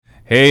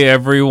Hey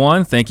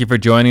everyone, thank you for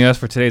joining us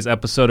for today's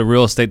episode of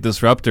Real Estate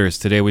Disruptors.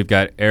 Today we've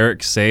got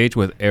Eric Sage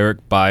with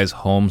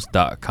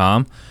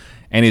ericbuyshomes.com,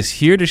 and he's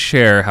here to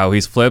share how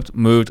he's flipped,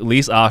 moved,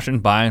 lease option,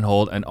 buy and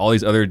hold, and all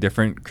these other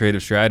different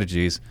creative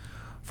strategies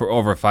for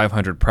over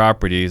 500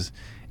 properties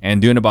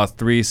and doing about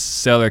 3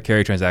 seller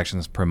carry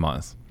transactions per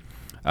month.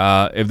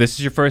 If this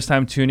is your first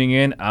time tuning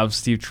in, I'm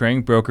Steve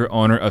Trang, broker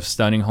owner of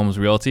Stunning Homes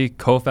Realty,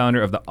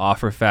 co-founder of the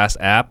OfferFast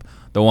app,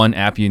 the one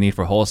app you need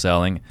for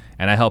wholesaling,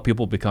 and I help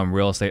people become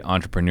real estate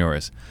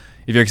entrepreneurs.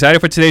 If you're excited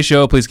for today's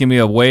show, please give me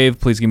a wave,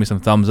 please give me some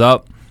thumbs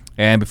up.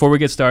 And before we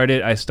get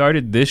started, I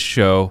started this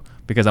show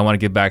because I want to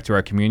give back to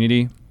our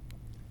community.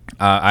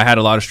 I had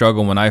a lot of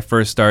struggle when I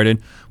first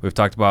started. We've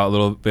talked about a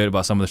little bit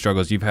about some of the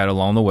struggles you've had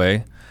along the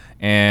way,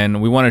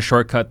 and we want to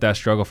shortcut that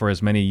struggle for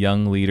as many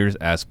young leaders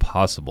as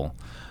possible.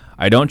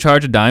 I don't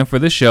charge a dime for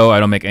this show. I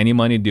don't make any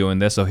money doing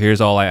this, so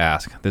here's all I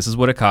ask. This is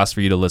what it costs for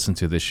you to listen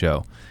to this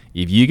show.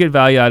 If you get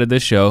value out of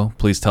this show,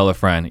 please tell a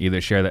friend. Either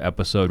share the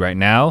episode right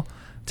now,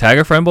 tag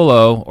a friend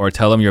below, or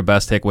tell them your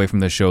best takeaway from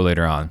the show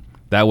later on.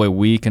 That way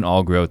we can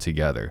all grow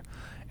together.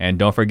 And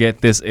don't forget,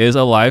 this is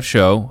a live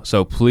show,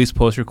 so please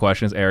post your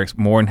questions. Eric's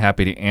more than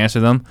happy to answer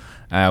them.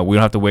 We don't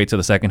have to wait till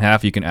the second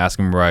half. You can ask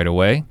them right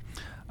away.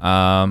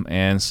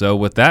 And so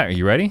with that, are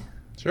you ready?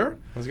 Sure,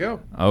 let's go.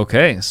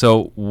 Okay,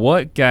 so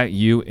what got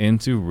you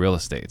into real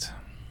estate?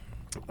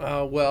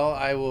 Well,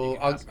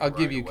 I'll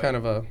give you kind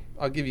of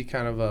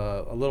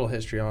a little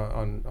history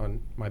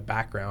on my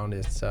background.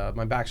 It's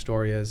my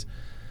backstory is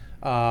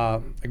I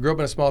grew up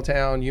in a small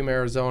town, Yuma,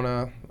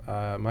 Arizona.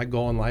 My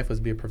goal in life was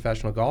to be a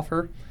professional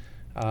golfer.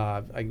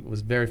 I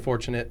was very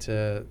fortunate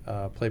to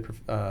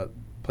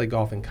play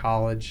golf in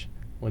college.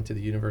 Went to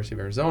the University of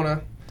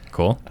Arizona.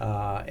 Cool.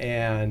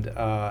 And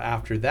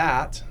after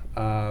that,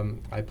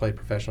 I played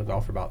professional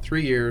golf for about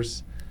 3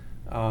 years.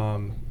 I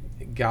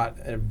got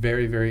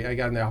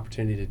the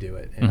opportunity to do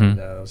it, and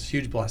it was a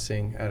huge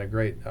blessing. I had a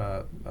great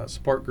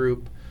support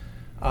group.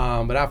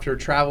 But after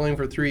traveling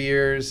for 3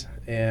 years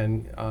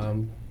and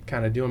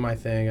kind of doing my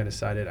thing, I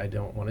decided I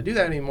don't want to do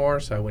that anymore.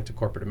 So I went to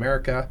corporate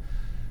America.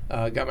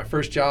 Got my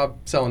first job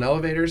selling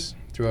elevators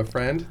through a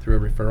friend, through a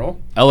referral.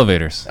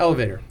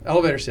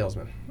 Elevator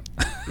salesman.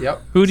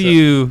 Yep. Who do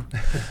you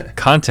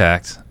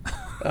contact?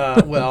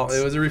 Well,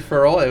 it was a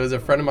referral. It was a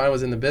friend of mine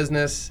was in the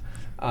business,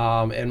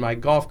 and my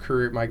golf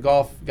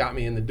got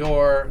me in the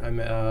door. I'm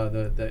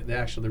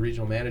the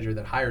regional manager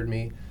that hired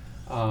me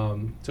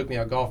took me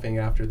out golfing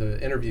after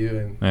the interview,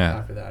 and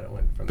after that it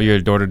went from. But you're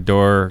door to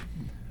door,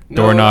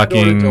 door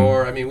knocking. Door to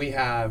door. I mean, we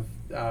have.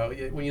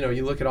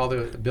 You look at all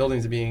the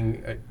buildings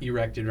being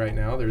erected right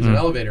now. There's an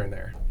elevator in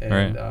there,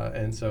 and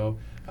and so.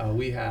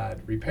 We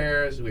had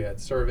repairs, we had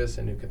service,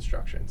 and new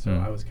construction. So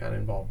I was kind of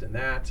involved in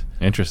that.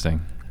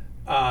 Interesting.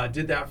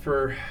 Did that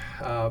for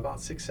about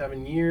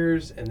 6-7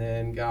 years, and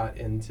then got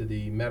into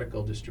the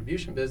medical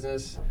distribution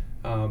business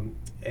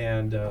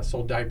and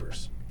sold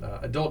diapers,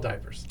 adult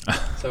diapers.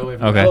 So we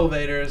went from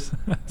elevators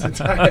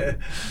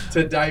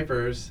to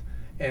diapers.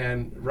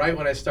 And right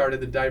when I started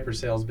the diaper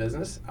sales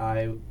business,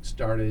 I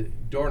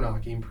started door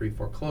knocking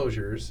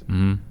pre-foreclosures.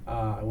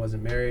 I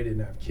wasn't married, didn't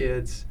have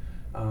kids.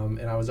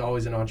 And I was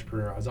always an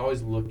entrepreneur. I was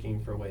always looking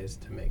for ways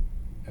to make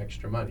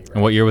extra money. Right?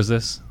 And what year was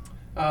this?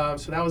 So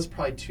that was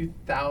probably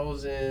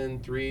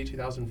 2003,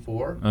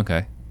 2004.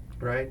 Okay.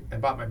 Right? I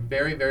bought my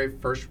very, very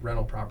first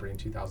rental property in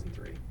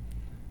 2003.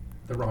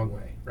 The wrong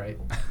way, right?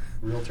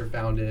 Realtor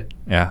found it.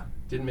 Yeah.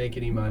 Didn't make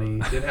any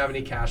money. Didn't have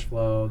any cash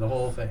flow. The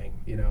whole thing.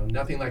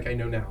 Nothing like I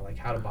know now, like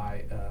how to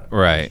buy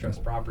a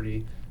distressed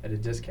property at a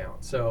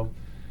discount. So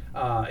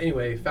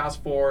anyway,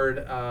 fast forward,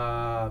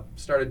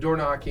 started door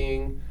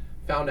knocking.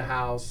 Found a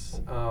house.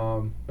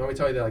 Let me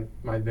tell you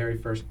my very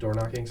first door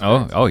knocking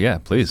experience. Oh yeah,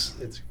 please.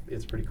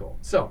 It's pretty cool.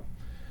 So,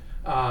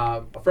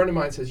 a friend of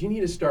mine says you need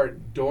to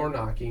start door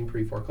knocking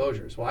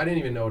pre-foreclosures. Well, I didn't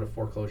even know what a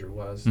foreclosure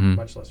was,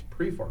 much less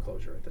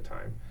pre-foreclosure at the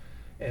time.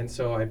 And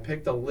so I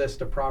picked a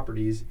list of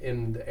properties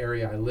in the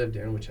area I lived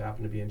in, which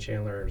happened to be in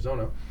Chandler,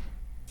 Arizona.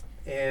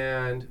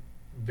 And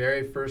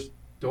very first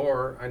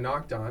door I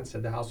knocked on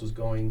said the house was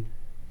going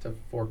to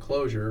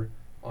foreclosure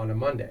on a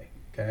Monday.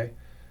 Okay.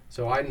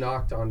 So I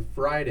knocked on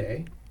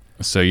Friday.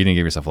 So you didn't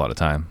give yourself a lot of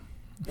time.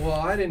 Well,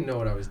 I didn't know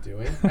what I was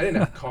doing. I didn't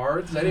have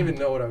cards. I didn't even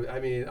know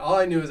all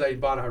I knew is I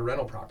bought a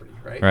rental property,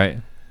 right? Right.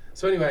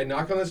 So anyway, I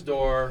knock on this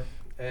door,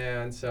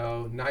 and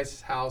so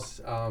nice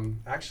house,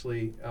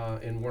 actually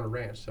in Warner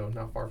Ranch, so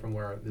not far from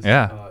where this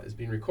is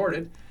being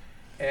recorded.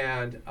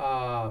 And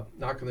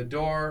knock on the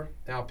door.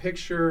 Now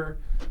picture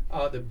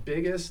the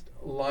biggest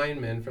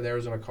lineman for the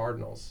Arizona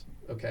Cardinals,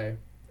 okay,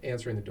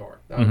 answering the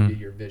door. That would be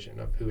your vision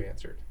of who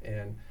answered.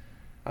 And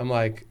I'm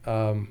like,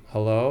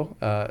 hello,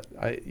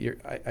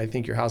 I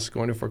think your house is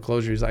going to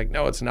foreclosure. He's like,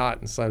 no, it's not,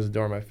 and slams the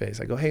door in my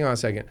face. I go, hang on a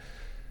second.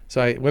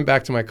 So I went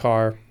back to my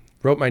car,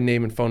 wrote my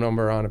name and phone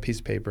number on a piece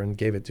of paper and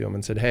gave it to him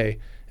and said, hey,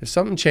 if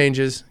something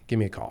changes, give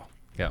me a call.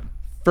 Yeah.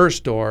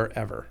 First door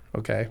ever,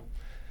 okay?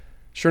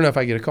 Sure enough,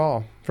 I get a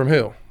call. From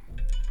who?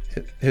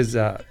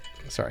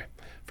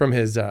 From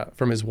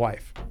his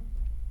wife.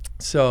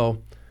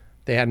 So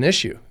they had an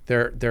issue.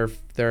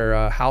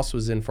 Their house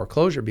was in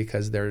foreclosure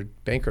because their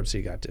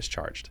bankruptcy got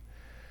discharged.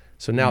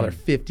 So now they're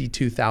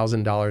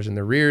 $52,000 in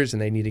the arrears,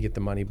 and they need to get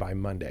the money by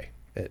Monday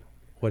at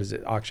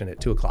auction at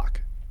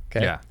 2:00.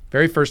 Okay. Yeah.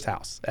 Very first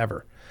house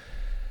ever.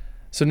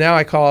 So now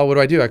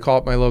what do? I call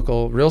up my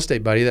local real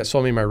estate buddy that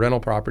sold me my rental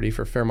property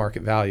for fair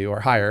market value or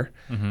higher,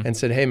 and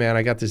said, "Hey man,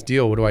 I got this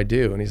deal. What do I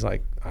do?" And he's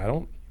like, I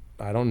don't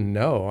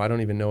know. I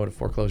don't even know what a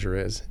foreclosure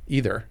is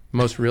either.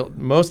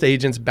 Most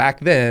agents back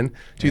then,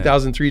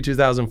 2003,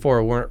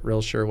 2004, weren't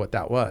real sure what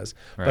that was.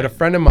 Right. But a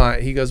friend of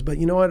mine, he goes, "But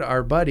you know what?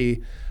 Our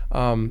buddy,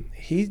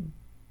 he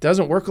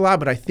doesn't work a lot,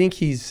 but I think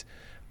he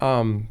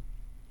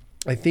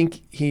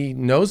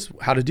knows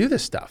how to do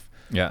this stuff."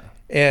 Yeah.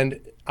 And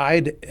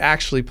I'd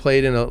actually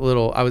played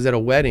I was at a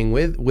wedding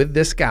with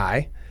this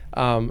guy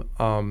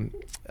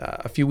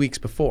a few weeks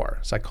before.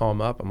 So I call him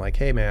up. I'm like,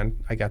 "Hey man,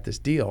 I got this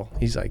deal."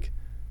 He's like,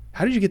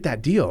 "How did you get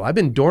that deal?" I've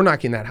been door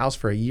knocking that house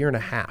for a year and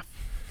a half.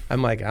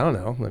 I'm like, "I don't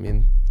know. I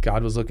mean,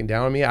 God was looking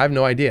down on me. I have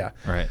no idea."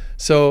 Right.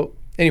 So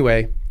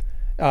anyway,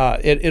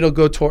 it'll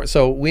go toward.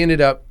 So we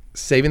ended up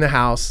saving the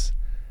house,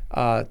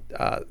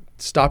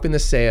 stopping the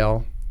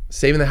sale,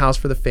 saving the house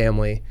for the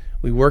family.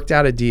 We worked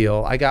out a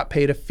deal. I got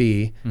paid a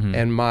fee,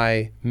 and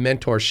my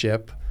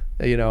mentorship,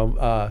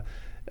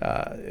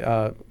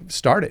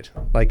 started.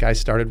 Like I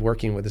started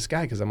working with this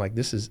guy because I'm like,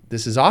 this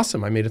is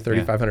awesome. I made a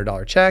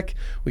 $3,500 check.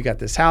 We got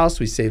this house.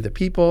 We saved the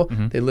people.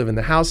 They live in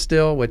the house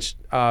still, which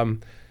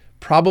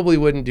probably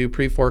wouldn't do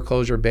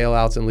pre-foreclosure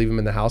bailouts and leave them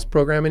in the house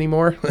program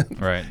anymore.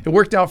 Right. It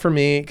worked out for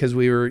me because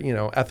we were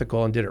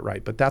ethical and did it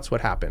right. But that's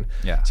what happened.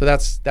 Yeah. So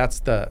that's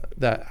the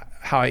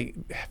how I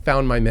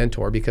found my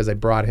mentor, because I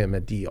brought him a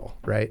deal,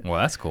 right?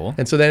 Well, that's cool.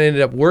 And so then I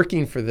ended up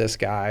working for this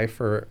guy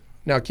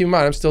now keep in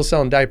mind, I'm still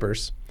selling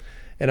diapers,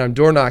 and I'm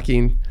door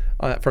knocking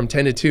from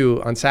 10 to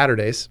 2 on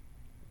Saturdays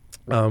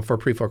for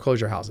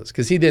pre-foreclosure houses,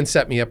 because he then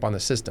set me up on the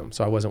system,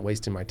 so I wasn't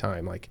wasting my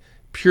time. Like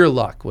pure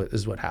luck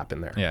is what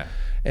happened there. Yeah.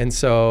 And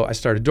so I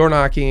started door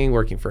knocking,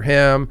 working for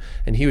him,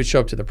 and he would show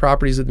up to the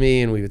properties with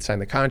me, and we would sign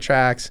the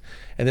contracts.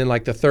 And then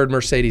like the third new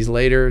Mercedes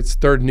later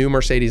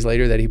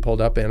that he pulled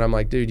up in, I'm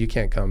like, "Dude, you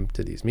can't come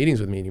to these meetings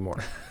with me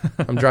anymore.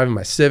 I'm driving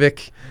my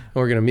Civic, and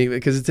we're gonna meet,"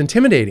 because it's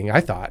intimidating, I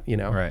thought,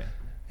 Right.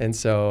 And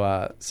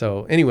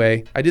so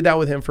anyway, I did that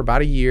with him for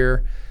about a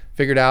year,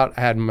 figured out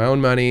I had my own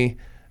money.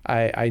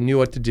 I knew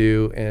what to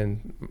do,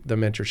 and the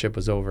mentorship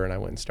was over, and I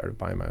went and started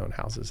buying my own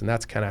houses. And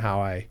that's kind of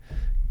how I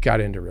got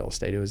into real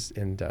estate. It was,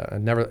 and I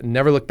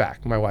never looked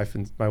back. My wife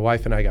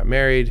and I got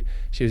married.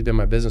 She's been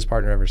my business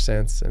partner ever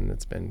since, and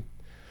it's been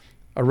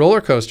a roller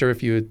coaster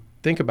if you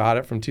think about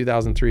it, from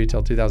 2003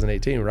 till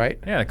 2018, right?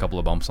 Yeah, a couple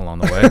of bumps along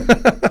the way.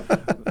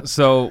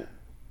 So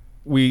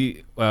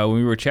when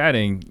we were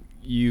chatting,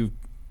 you've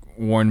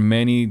worn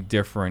many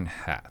different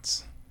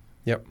hats.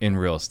 Yep. In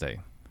real estate.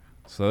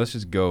 So let's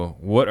just go.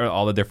 What are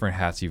all the different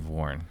hats you've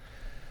worn?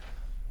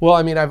 Well,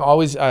 I mean, I've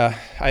always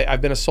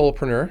I've been a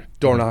solopreneur,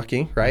 door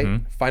knocking,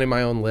 right? Finding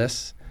my own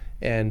lists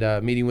and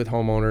meeting with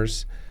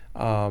homeowners,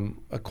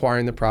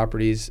 acquiring the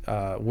properties,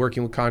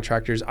 working with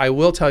contractors. I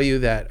will tell you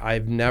that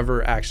I've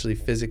never actually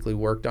physically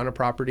worked on a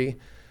property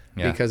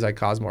because I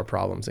cause more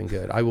problems than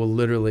good. I will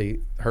literally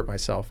hurt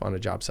myself on a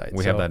job site.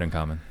 We have that in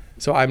common.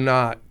 So I'm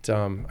not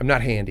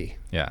handy.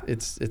 Yeah.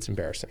 It's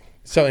embarrassing.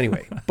 So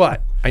anyway,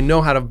 but I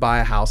know how to buy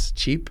a house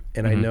cheap,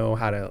 and I know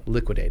how to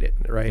liquidate it,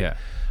 right? Yeah.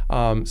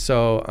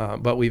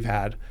 But we've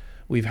had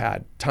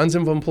tons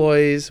of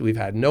employees. We've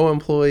had no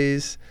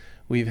employees.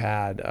 We've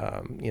had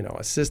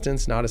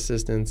assistants, not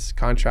assistants,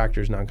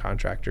 contractors,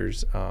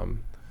 non-contractors.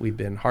 We've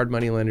been hard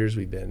money lenders.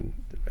 We've been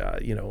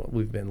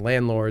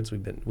landlords.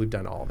 We've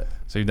done all of it.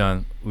 So you've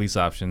done lease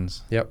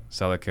options. Yep.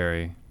 Seller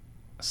carry,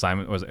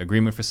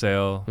 agreement for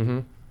sale,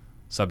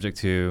 subject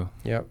to.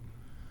 Yep.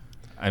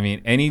 I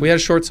mean, we had a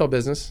short sale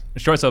business.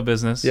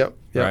 Yep.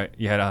 Right.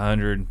 You had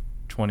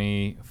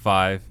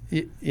 125.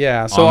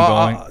 Yeah.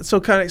 So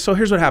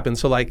here's what happened.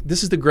 So like,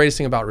 this is the greatest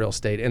thing about real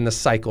estate and the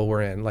cycle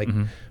we're in. Like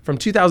from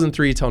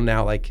 2003 till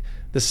now, like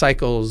the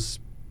cycle's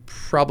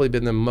probably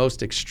been the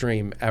most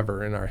extreme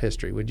ever in our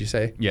history. Would you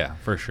say? Yeah,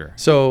 for sure.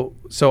 So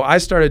I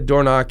started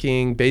door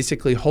knocking,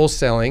 basically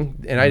wholesaling,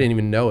 and I didn't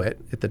even know it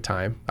at the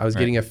time. I was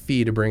getting a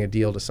fee to bring a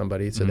deal to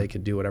somebody so they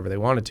could do whatever they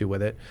wanted to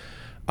with it.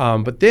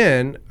 But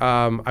then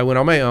I went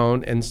on my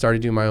own and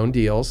started doing my own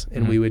deals,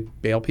 and we would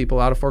bail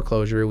people out of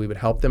foreclosure. We would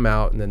help them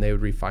out, and then they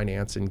would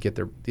refinance and get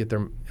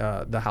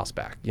the house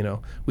back.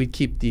 We'd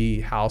keep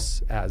the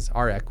house as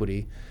our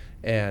equity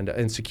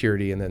and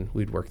security, and then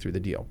we'd work through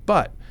the deal.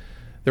 But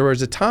there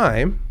was a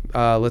time,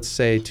 let's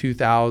say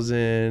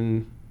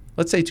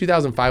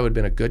 2005 would have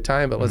been a good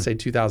time, but let's say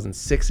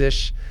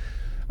 2006-ish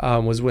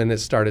was when it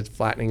started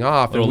flattening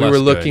off, and we were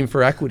looking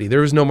for equity.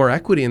 There was no more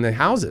equity in the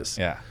houses.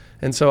 Yeah.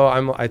 And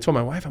so I told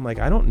my wife, I'm like,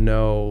 I don't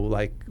know,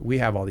 like we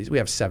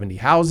have 70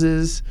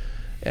 houses.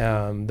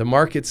 The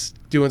market's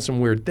doing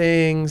some weird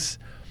things.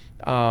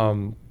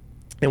 And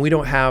we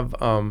don't have,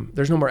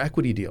 there's no more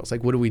equity deals.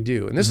 Like, what do we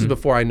do? And this is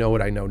before I know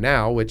what I know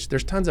now, which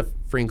there's tons of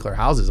free and clear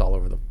houses all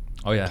over the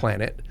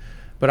planet.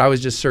 but I was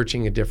just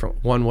searching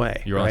one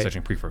way. You were only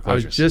searching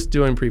pre-foreclosures. I was just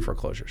doing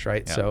pre-foreclosures,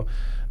 right? Yeah. So,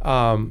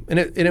 and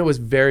it was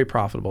very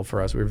profitable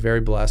for us. We were very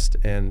blessed,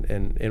 and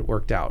it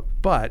worked out.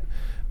 But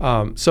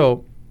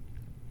so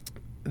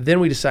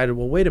then we decided,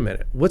 well, wait a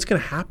minute, what's going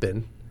to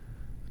happen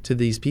to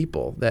these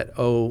people that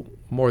owe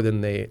more than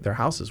their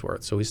house is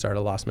worth? So we started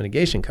a loss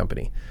mitigation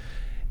company,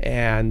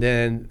 and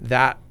then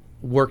that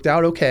worked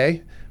out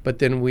okay. But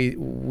then we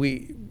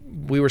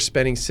were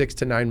spending 6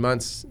 to 9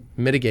 months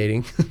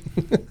mitigating.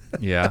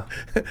 Yeah.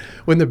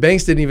 When the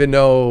banks didn't even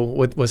know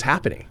what was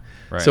happening.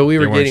 Right. So we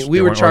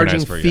were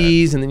charging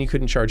fees, and then you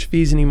couldn't charge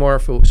fees anymore.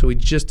 So we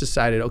just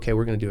decided, okay,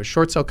 we're going to do a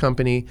short sale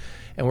company,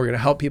 and we're going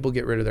to help people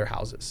get rid of their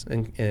houses.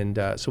 And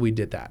so we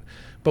did that.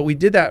 But we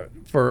did that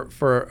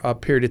for a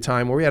period of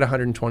time where we had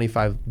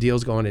 125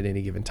 deals going at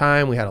any given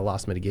time. We had a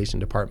loss mitigation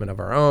department of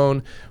our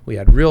own. We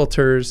had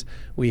realtors.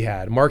 We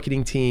had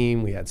marketing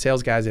team. We had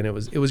sales guys, and it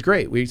was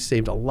great. We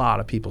saved a lot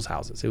of people's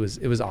houses. It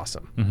was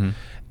awesome.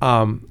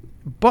 Mm-hmm.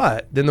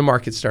 But then the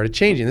market started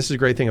changing. This is a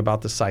great thing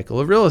about the cycle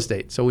of real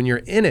estate. So when you're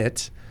in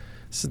it,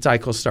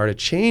 cycles started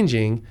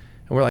changing,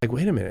 and we're like,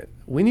 wait a minute,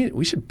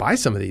 we should buy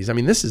some of these. I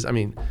mean,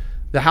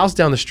 the house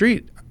down the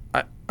street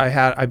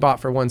I bought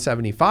for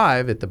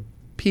 $175 at the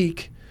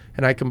peak,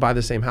 and I can buy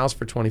the same house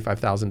for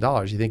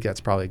 $25,000. You think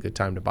that's probably a good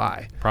time to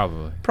buy?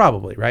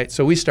 Probably, right?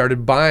 So we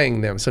started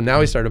buying them. So now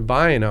we started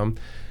buying them.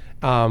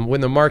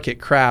 When the market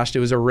crashed, it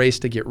was a race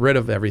to get rid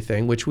of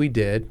everything, which we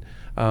did,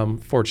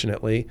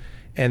 fortunately.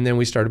 And then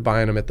we started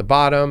buying them at the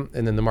bottom,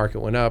 and then the market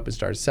went up and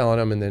started selling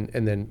them,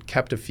 and then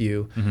kept a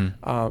few.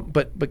 Mm-hmm.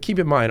 But keep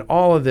in mind,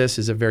 all of this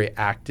is a very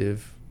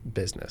active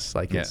business.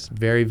 It's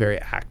very, very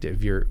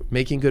active. You're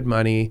making good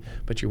money,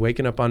 but you're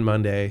waking up on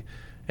Monday,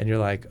 and you're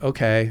like,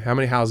 okay, how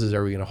many houses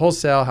are we going to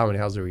wholesale? How many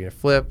houses are we going to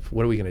flip?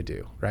 What are we going to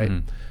do, right?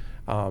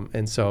 Mm-hmm.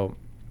 And so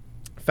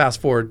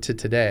fast forward to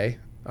today,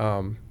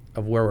 of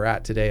where we're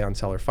at today on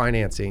seller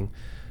financing,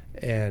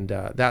 and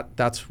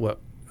that's what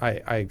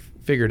I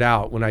figured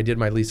out when I did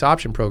my lease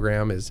option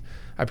program is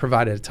I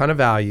provided a ton of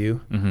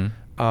value. Mm-hmm.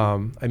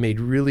 I made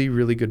really,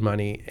 really good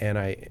money, and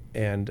I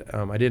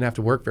didn't have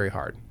to work very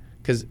hard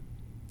because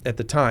at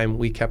the time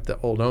we kept the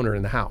old owner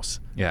in the house.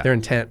 Yeah. Their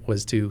intent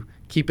was to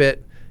keep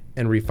it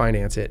and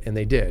refinance it, and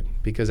they did,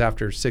 because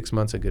after 6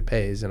 months of good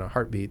pays in a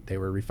heartbeat, they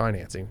were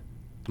refinancing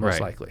most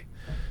likely.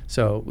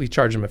 So we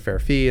charged them a fair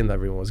fee, and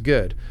everyone was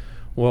good.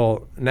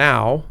 Well,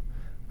 now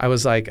I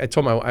was like, I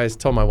told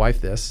my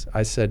wife this.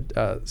 I said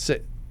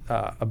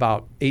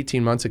about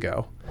 18 months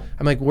ago,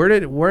 I'm like,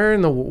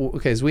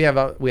 so we had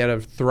a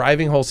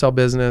thriving wholesale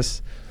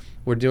business.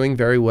 We're doing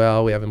very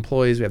well. We have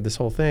employees. We have this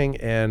whole thing,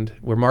 and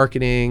we're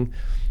marketing.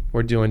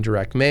 We're doing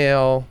direct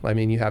mail. I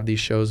mean, you have these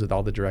shows with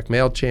all the direct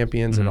mail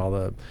champions, mm-hmm. and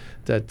all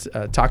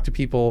the talk to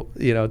people,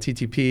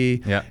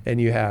 TTP,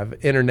 and you have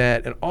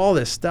internet and all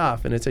this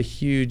stuff, and it's a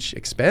huge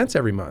expense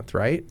every month,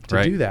 right,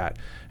 to do that.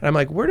 And I'm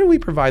like, where do we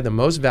provide the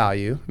most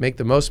value, make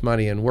the most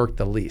money, and work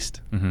the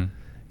least? Mm-hmm.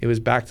 It was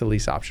back to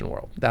lease option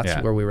world. That's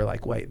where we were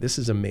like, wait, this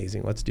is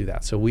amazing. Let's do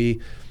that. So we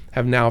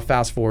have now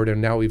fast forward,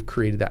 and now we've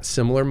created that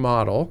similar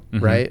model,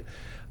 mm-hmm. right?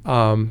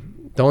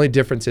 The only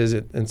difference is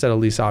instead of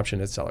lease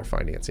option, it's seller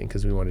financing,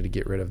 because we wanted to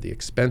get rid of the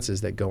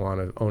expenses that go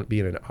on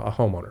being a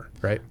homeowner,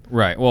 right?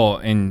 Right. Well,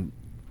 and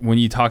when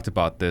you talked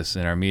about this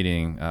in our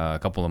meeting a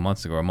couple of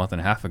months ago, a month and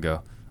a half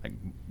ago, like,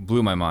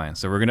 blew my mind.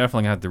 So we're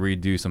definitely going to have to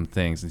redo some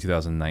things in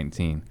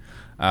 2019.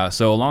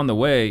 So along the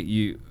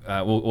way,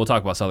 we'll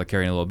talk about seller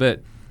carry in a little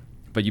bit,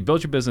 but you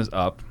built your business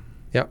up.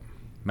 Yep.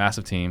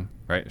 Massive team,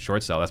 right?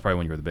 Short sell. That's probably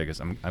when you were the biggest.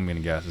 I'm going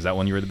to guess. Is that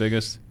when you were the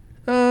biggest?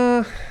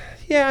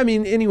 Yeah, I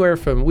mean,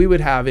 we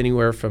would have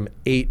anywhere from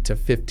 8 to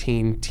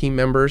 15 team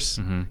members,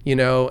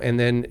 mm-hmm. And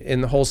then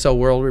in the wholesale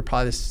world, we're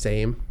probably the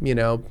same,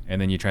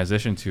 And then you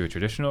transitioned to a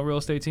traditional real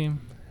estate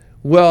team?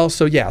 Well,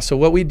 so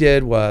what we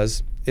did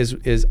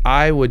is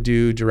I would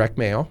do direct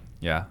mail.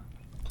 Yeah.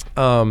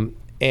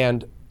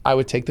 And I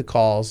would take the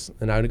calls,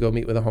 and I would go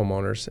meet with the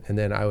homeowners, and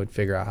then I would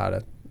figure out how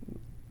to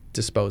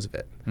dispose of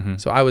it. Mm-hmm.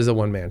 So I was a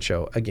one-man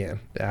show again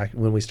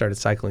when we started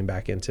cycling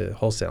back into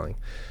wholesaling.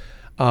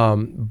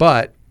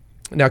 But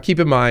now keep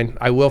in mind,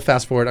 I will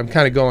fast forward. I'm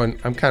kind of going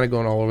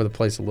all over the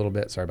place a little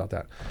bit. Sorry about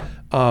that.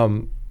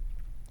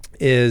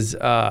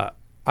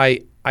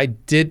 I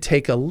did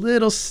take a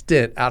little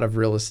stint out of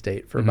real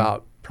estate for mm-hmm.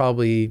 about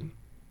probably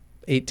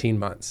 18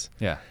 months.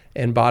 Yeah.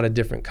 And bought a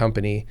different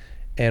company,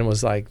 and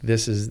was like,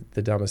 this is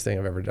the dumbest thing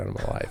I've ever done in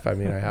my life. I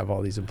mean, I have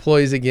all these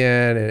employees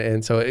again.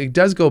 And so it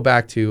does go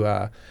back to,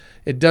 I'm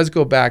going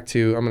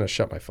to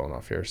shut my phone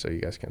off here so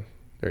you guys can,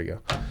 there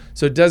you go.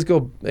 So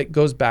it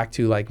goes back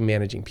to like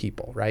managing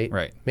people, right?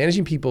 Right.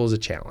 Managing people is a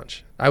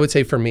challenge. I would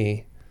say for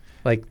me,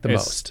 like it's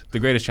most. The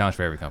greatest challenge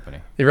for every company.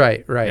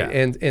 Right. Yeah.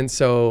 And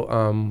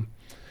so,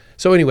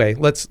 so anyway,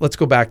 let's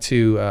go back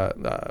to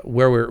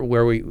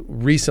where we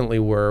recently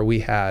were. We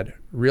had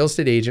real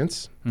estate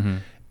agents, mm-hmm.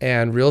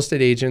 and real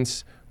estate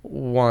agents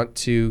want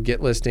to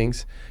get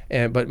listings,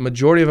 but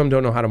majority of them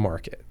don't know how to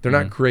market. They're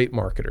mm-hmm. not great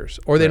marketers,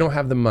 or they don't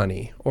have the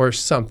money or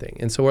something.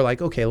 And so we're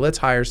like, okay, let's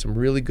hire some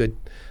really good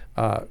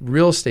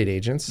real estate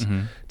agents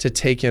to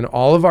take in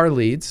all of our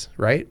leads,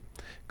 right?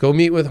 Go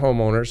meet with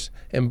homeowners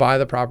and buy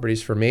the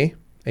properties for me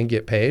and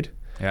get paid.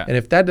 Yeah. And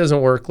if that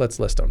doesn't work, let's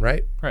list them,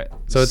 right? Right.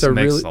 So it's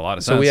makes a lot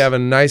of sense. So we have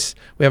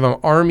an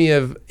army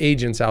of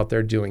agents out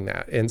there doing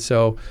that. And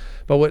so,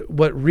 but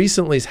what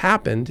recently has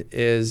happened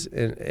is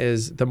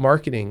the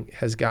marketing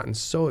has gotten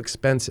so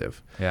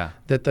expensive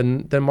that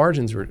the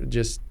margins were it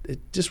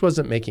just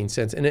wasn't making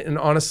sense. And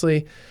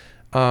honestly,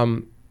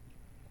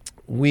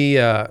 we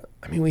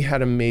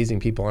had amazing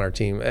people on our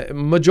team.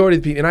 Majority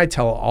of the people, and I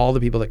tell all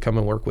the people that come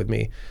and work with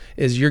me,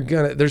 is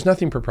there's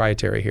nothing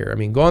proprietary here. I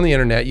mean, go on the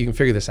internet, you can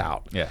figure this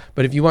out. Yeah.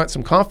 But if you want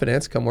some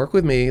confidence, come work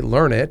with me,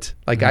 learn it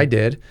like I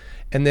did,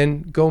 and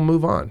then go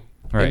move on.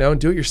 Right. And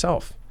do it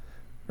yourself.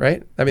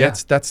 Right? I mean,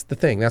 that's the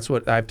thing. That's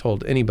what I've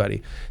told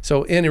anybody.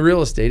 So in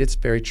real estate, it's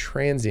very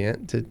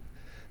transient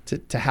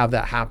to have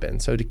that happen.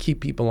 So to keep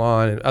people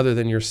on, and other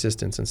than your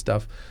assistants and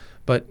stuff.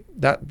 But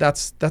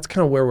that's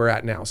kind of where we're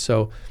at now.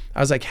 So I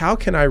was like, how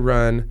can I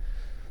run,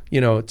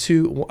 15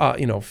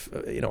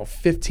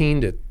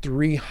 to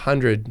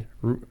 300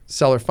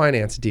 seller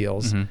finance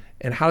deals,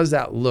 and how does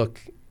that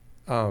look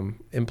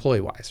employee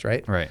wise,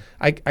 right? Right.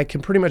 I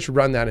can pretty much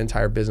run that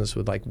entire business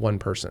with like one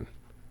person,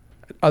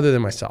 other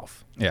than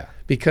myself. Yeah.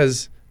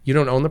 Because you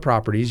don't own the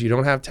properties, you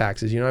don't have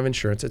taxes, you don't have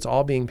insurance. It's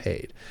all being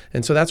paid,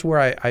 and so that's where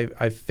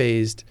I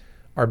phased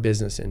our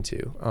business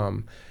into.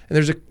 And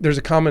there's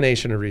a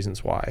combination of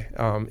reasons why.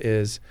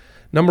 Is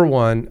number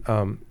one,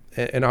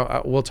 and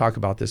we'll talk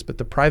about this, but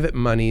the private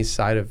money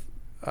side of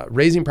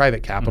raising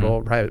private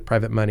capital,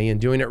 private money,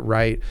 and doing it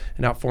right, and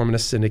not forming a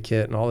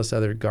syndicate and all this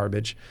other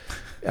garbage.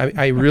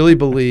 I really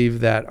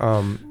believe that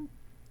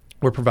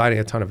we're providing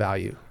a ton of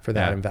value for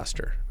that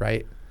investor,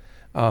 right?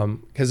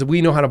 Because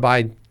we know how to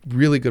buy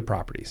really good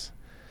properties.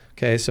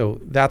 Okay, so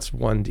that's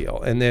one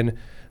deal. And then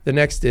the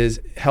next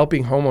is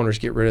helping homeowners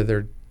get rid of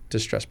their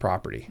distressed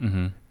property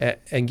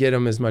and get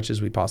them as much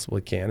as we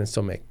possibly can, and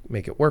still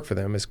make it work for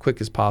them as quick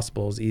as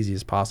possible, as easy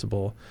as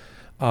possible.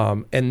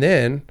 And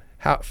then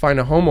find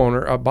a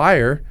homeowner, a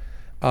buyer,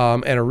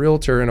 and a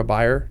realtor and a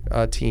buyer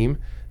team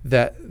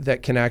that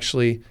can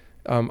actually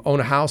own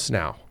a house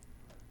now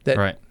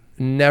that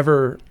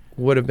never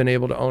would have been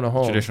able to own a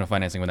home. Traditional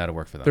financing would not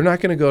work for them. They're not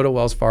going to go to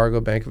Wells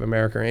Fargo, Bank of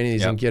America, or any of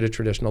these and get a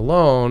traditional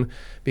loan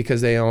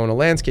because they own a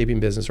landscaping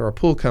business or a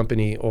pool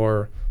company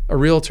or a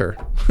realtor,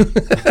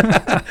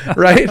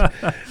 right?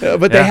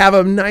 But they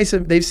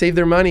have they've saved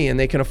their money and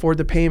they can afford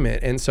the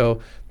payment. And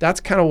so that's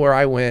kind of where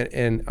I went.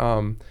 And,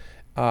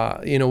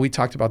 we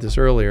talked about this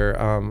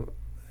earlier,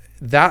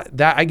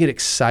 that I get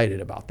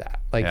excited about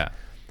that. Like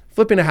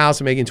flipping a house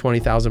and making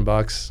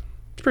 $20,000, it's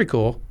pretty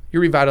cool.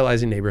 You're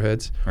revitalizing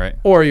neighborhoods, right?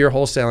 Or you're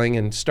wholesaling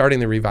and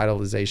starting the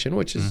revitalization,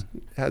 which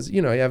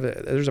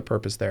there's a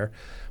purpose there.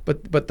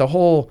 But the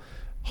whole,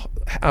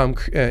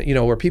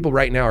 where people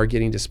right now are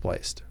getting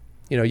displaced.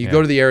 You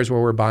go to the areas where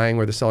we're buying,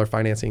 where the seller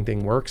financing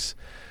thing works.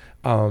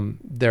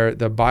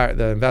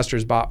 The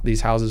investors bought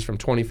these houses from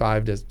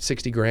 25 to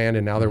 60 grand,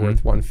 and now they're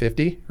worth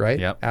 150,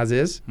 right? Yep. As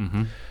is.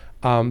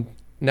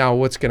 Now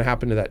what's going to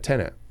happen to that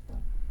tenant?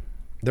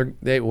 Where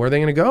are they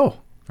going to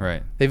go?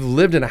 Right. They've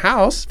lived in a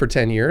house for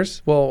 10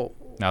 years. Well,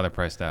 now they're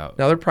priced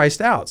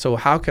out. So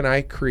how can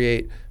I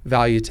create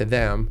value to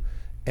them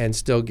and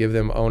still give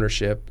them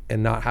ownership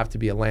and not have to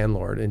be a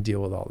landlord and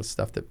deal with all the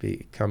stuff that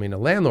becoming a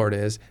landlord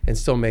is, and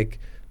still make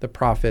the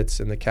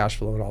profits and the cash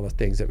flow and all the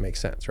things that make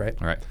sense, right?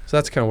 Right. So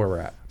that's kind of where we're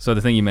at. So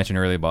the thing you mentioned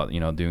earlier about,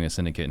 doing a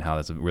syndicate and how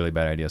that's a really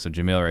bad idea. So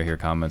Jamil right here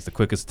comments, the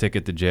quickest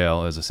ticket to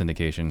jail is a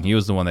syndication. He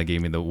was the one that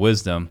gave me the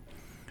wisdom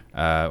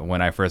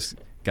when I first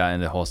got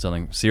into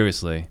wholesaling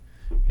seriously.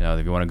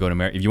 If you want to go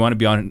to if you want to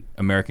be on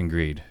American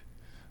Greed,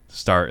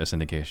 start a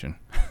syndication.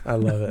 I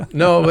love it.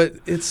 No, but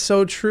it's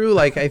so true.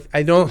 Like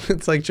I don't.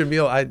 It's like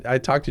Jamil. I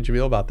talked to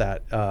Jamil about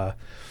that.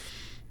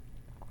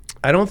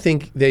 I don't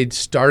think they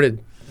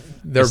started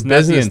their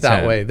business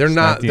that way. They're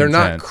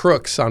not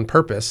crooks on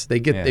purpose.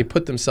 They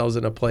put themselves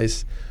in a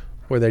place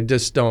where they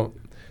just don't,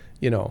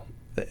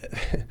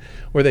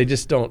 where they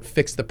just don't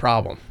fix the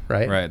problem,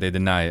 right? Right. They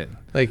deny it.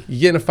 Like you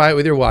get in a fight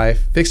with your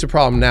wife, fix the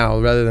problem now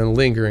rather than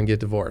linger and get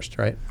divorced,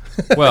 right?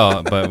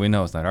 Well, but we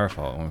know it's not our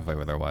fault when we fight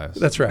with our wives.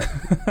 That's right.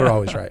 We're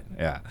always right.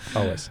 Yeah.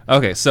 Always.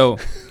 Okay, so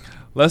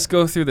let's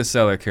go through the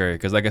seller carry,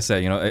 because like I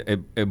said,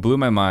 it blew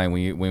my mind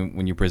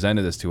when you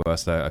presented this to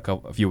us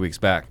a few weeks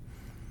back.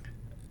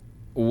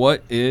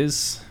 What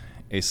is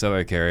a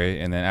seller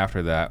carry, and then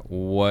after that,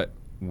 what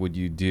would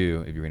you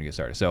do if you're going to get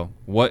started? So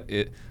what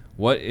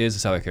is a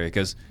seller carry?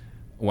 Because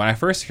when I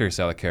first hear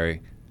seller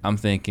carry, I'm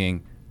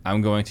thinking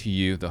I'm going to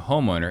you, the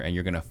homeowner, and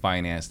you're going to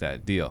finance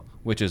that deal,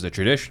 which is a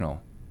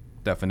traditional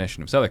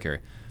definition of seller carry.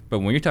 But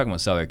when you're talking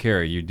about seller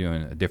carry, you're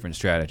doing a different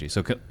strategy.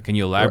 So can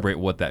you elaborate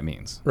what that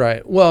means?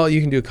 Right. Well,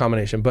 you can do a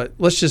combination, but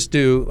let's just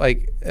do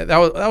that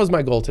was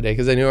my goal today,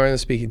 because I knew I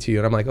was speaking to you,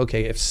 and I'm like,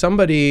 okay, if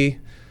somebody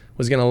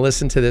was going to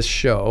listen to this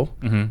show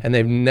and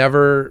they've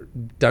never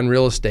done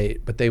real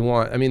estate, but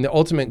the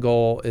ultimate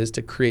goal is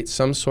to create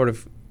some sort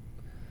of,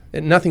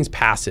 nothing's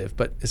passive,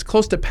 but as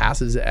close to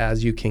passive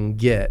as you can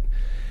get.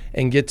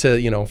 and get to,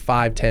 $5,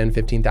 $10,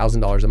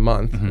 $15,000 a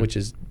month, which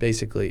is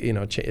basically,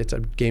 it's a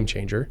game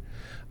changer.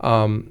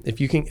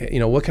 If you can,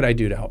 what could I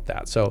do to help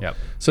that? So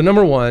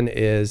number one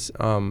is,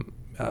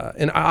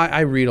 and I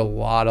read a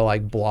lot of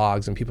like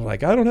blogs, and people are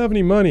like, I don't have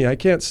any money, I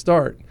can't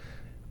start.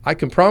 I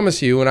can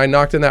promise you, when I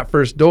knocked on that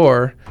first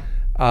door,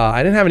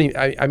 I didn't have any.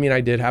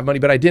 I did have money,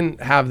 but I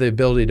didn't have the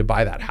ability to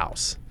buy that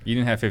house. You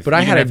didn't have 50, but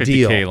I had a 50K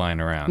deal lying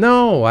around.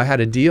 No, I had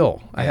a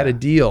deal. I had a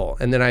deal,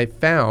 and then I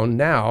found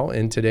now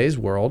in today's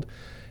world,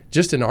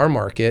 just in our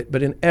market,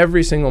 but in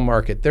every single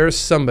market, there's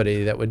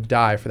somebody that would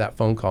die for that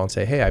phone call and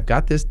say, "Hey, I've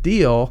got this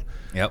deal.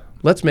 Yep.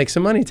 Let's make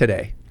some money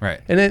today." Right.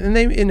 And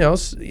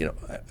they,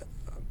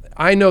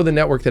 I know the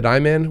network that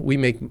I'm in. We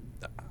make.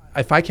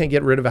 If I can't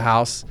get rid of a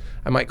house,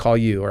 I might call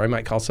you, or I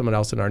might call someone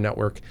else in our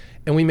network,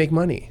 and we make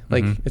money.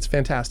 Like, it's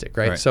fantastic,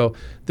 right? So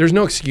there's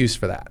no excuse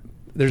for that.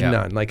 There's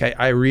none. Like,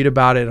 I read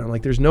about it, and I'm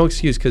like, there's no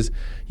excuse, because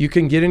you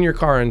can get in your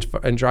car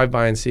and drive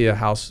by and see a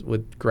house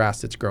with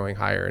grass that's growing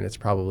higher, and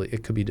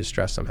it could be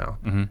distressed somehow.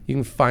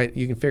 You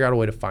can figure out a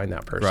way to find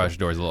that person. Garage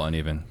door's a little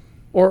uneven.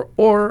 Or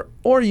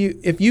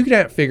if you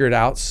can't figure it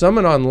out,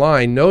 someone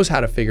online knows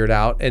how to figure it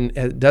out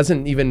and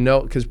doesn't even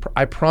know, because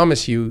I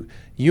promise you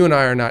and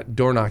I are not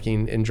door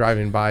knocking and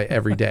driving by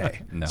every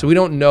day. No. So we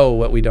don't know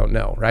what we don't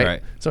know,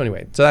 right? So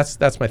anyway, so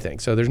that's my thing.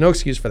 So there's no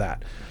excuse for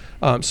that.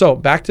 So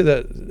back to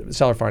the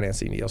seller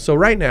financing deal. So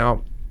right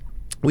now,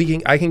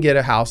 I can get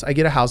a house. I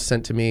get a house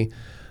sent to me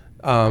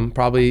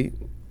probably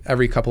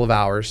every couple of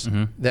hours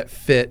that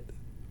fit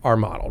our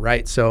model,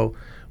 right? So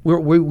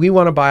we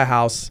want to buy a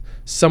house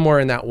somewhere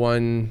in that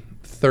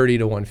 130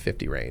 to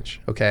 150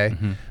 range, okay?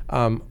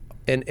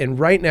 And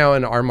right now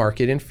in our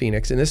market in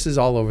Phoenix, and this is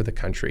all over the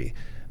country,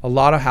 a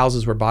lot of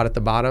houses were bought at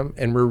the bottom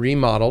and were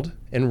remodeled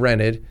and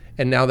rented,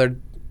 and now they're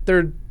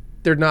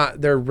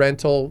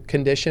rental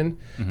condition,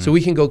 so we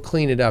can go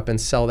clean it up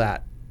and sell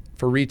that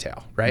for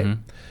retail, right?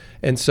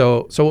 And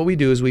so what we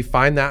do is we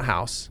find that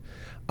house,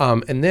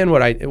 and then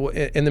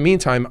in the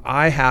meantime,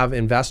 I have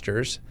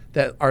investors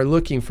that are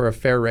looking for a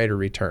fair rate of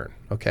return,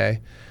 okay?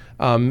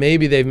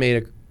 Maybe they've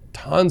made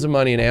tons of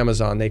money in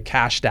Amazon, they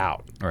cashed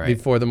out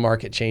before the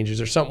market changes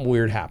or something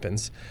weird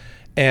happens,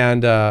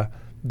 and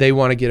they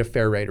want to get a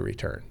fair rate of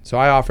return. So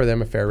I offer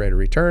them a fair rate of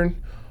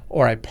return,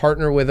 or I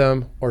partner with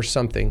them or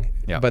something,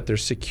 but they're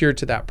secured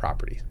to that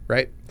property,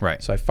 right?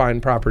 So I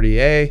find property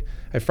A,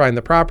 I find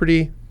the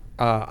property,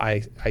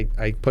 I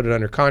put it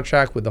under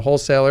contract with the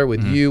wholesaler,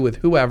 with you, with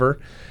whoever,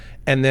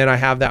 and then I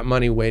have that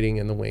money waiting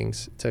in the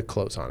wings to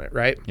close on it,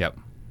 right?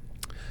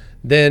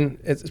 Then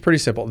it's pretty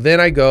simple. Then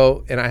I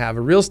go and I have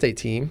a real estate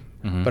team,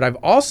 but I've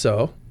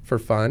also, for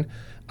fun,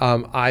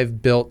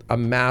 I've built a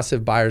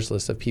massive buyers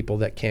list of people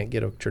that can't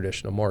get a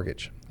traditional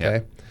mortgage,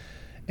 okay?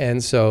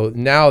 And so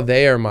now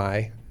they are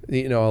my,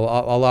 a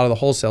lot of the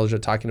wholesalers are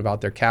talking about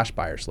their cash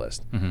buyers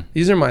list.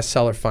 These are my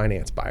seller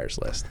finance buyers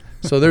list.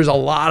 So there's a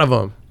lot of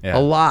them, a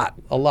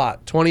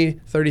lot, 20,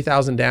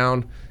 30,000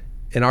 down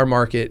in our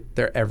market.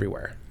 They're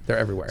everywhere.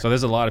 So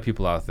there's a lot of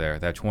people out there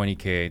that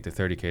 20K to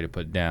 30K to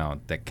put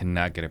down that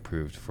cannot get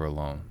approved for a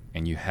loan.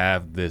 And you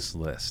have this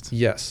list.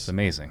 Yes. It's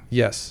amazing.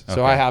 Yes.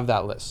 So I have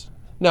that list.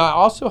 Now, I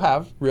also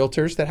have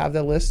realtors that have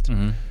that list.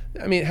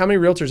 I mean, how many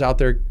realtors out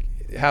there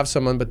have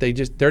someone, but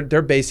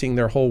they're basing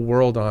their whole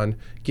world on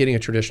getting a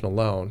traditional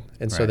loan,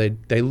 and so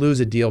they lose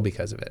a deal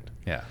because of it.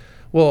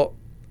 Well,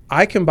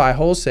 I can buy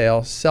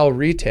wholesale, sell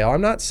retail. I'm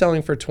not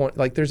selling for 20.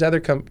 Like, there's other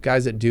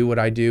guys that do what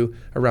I do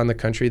around the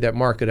country that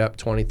mark it up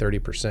 20,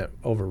 30%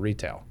 over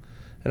retail.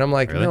 And I'm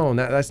like, no,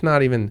 that's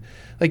not even,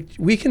 like,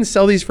 we can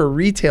sell these for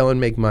retail and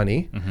make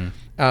money.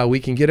 We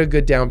can get a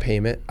good down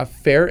payment, a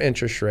fair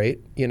interest rate,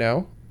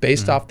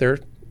 based off their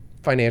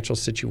financial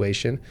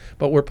situation,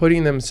 but we're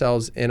putting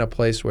themselves in a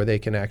place where they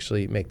can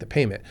actually make the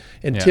payment.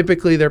 And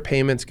typically their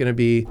payment's going to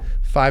be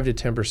 5 to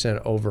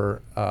 10%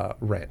 over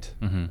rent,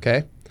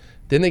 okay?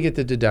 Then they get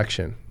the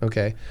deduction,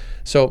 okay?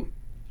 So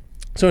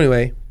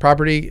anyway,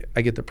 property,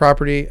 I get the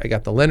property, I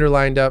got the lender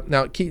lined up.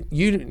 Now,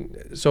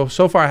 so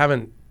far I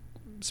haven't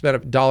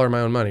spent $1 of my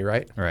own money,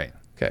 right?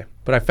 Okay,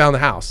 but I found the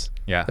house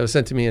that was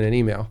sent to me in an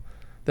email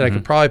that I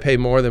could probably pay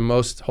more than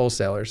most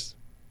wholesalers.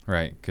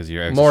 Because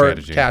you're extra more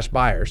strategy. Cash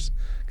buyers,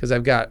 because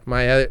I've got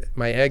my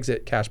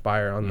exit cash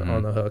buyer on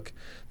the hook,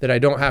 that I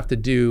don't have to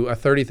do a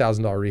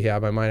 $30,000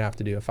 rehab. I might have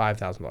to do a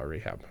 $5,000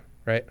 rehab,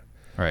 right?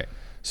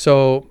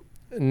 So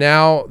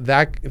now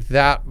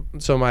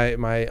so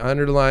my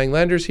underlying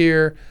lenders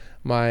here,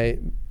 my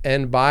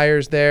end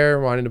buyers there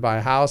wanting to buy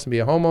a house and be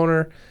a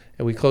homeowner,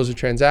 and we close the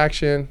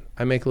transaction.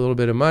 I make a little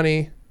bit of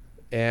money,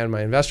 and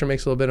my investor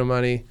makes a little bit of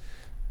money,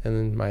 and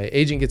then my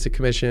agent gets a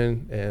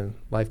commission, and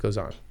life goes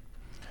on.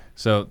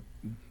 So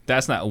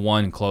that's not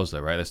one close though,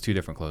 right? That's two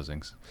different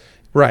closings.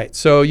 Right.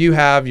 So you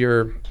have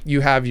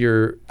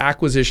your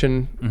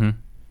acquisition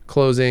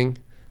closing,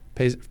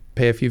 pay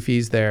a few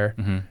fees there,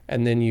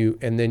 and then you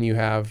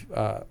have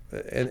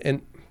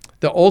and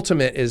the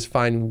ultimate is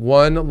find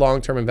one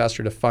long-term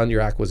investor to fund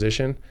your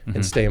acquisition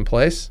and stay in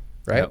place,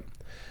 right?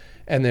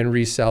 And then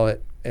resell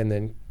it and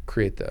then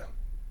create the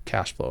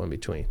cash flow in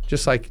between,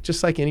 just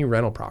like any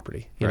rental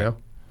property, you know.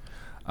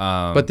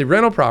 But the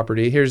rental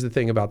property, here's the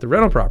thing about the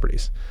rental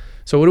properties.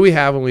 So what do we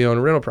have when we own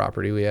a rental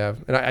property? We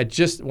have, and I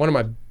just, one of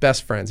my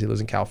best friends, he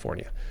lives in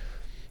California,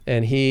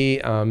 and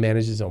he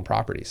manages his own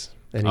properties,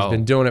 and he's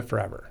been doing it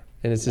forever.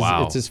 And it's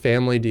his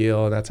family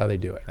deal, and that's how they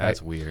do it.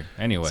 That's weird.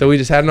 Anyway. So we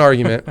just had an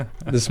argument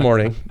this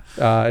morning,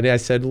 and I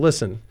said,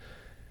 listen,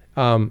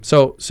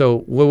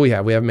 so what do we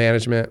have? We have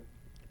management,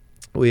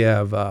 we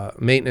have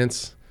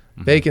maintenance,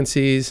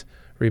 vacancies,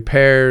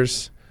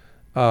 repairs,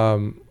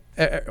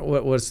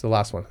 what's the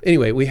last one?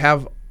 Anyway, we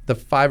have the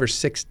 5 or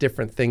 6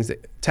 different things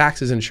that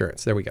taxes,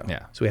 insurance. There we go.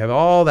 Yeah. So we have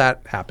all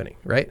that happening,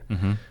 right?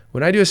 Mm-hmm.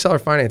 When I do a seller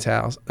finance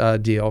house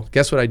deal,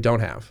 guess what I don't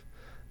have?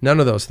 None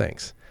of those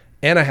things.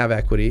 And I have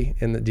equity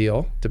in the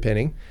deal,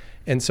 depending.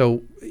 And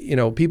so,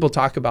 people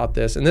talk about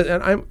this, and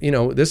I'm,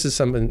 this is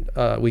something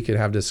we could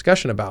have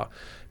discussion about.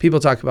 People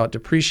talk about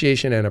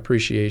depreciation and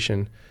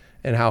appreciation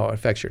and how it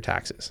affects your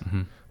taxes.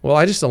 Mm-hmm. Well,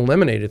 I just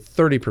eliminated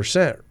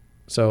 30%.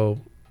 So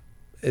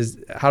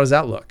how does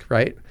that look,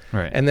 right?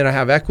 Right. And then I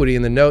have equity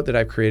in the note that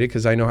I've created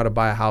because I know how to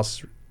buy a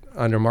house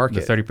under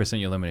market. The 30%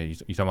 you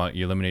eliminated. You talking about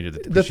you eliminated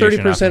the The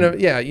 30%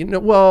 of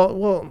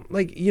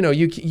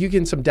you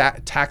get some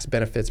tax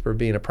benefits for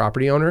being a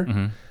property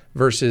owner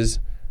versus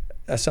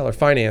a seller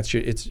finance.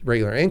 It's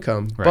regular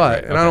income, I'm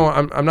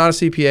not a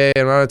CPA,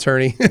 I'm not an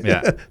attorney.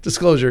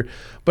 Disclosure,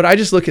 but I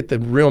just look at the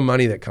real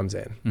money that comes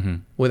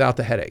in without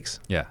the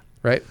headaches. Yeah.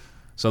 Right.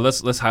 So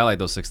let's highlight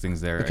those 6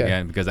 things there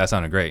again because that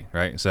sounded great,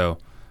 right? So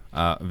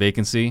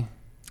vacancy.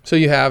 So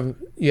you have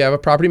a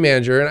property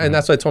manager, and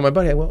that's what I told my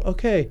buddy. Well,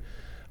 okay.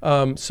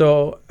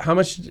 So how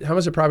much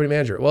a property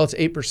manager? Well, it's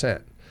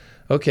 8%.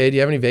 Okay. Do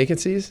you have any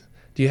vacancies?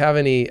 Do you have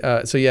any?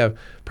 So you have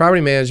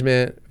property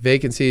management,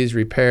 vacancies,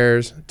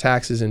 repairs,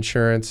 taxes,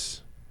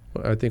 insurance.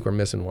 I think we're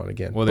missing one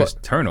again. Well, there's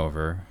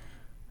turnover.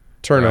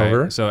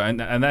 Right? So and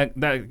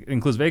that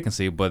includes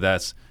vacancy, but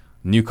that's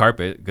new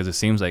carpet because it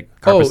seems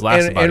like carpets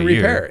last about a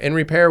year. And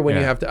repair when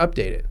you have to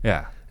update it.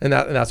 Yeah. And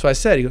that's what I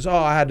said. He goes,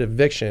 I had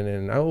eviction.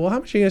 And well, how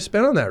much are you going to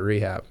spend on that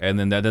rehab? And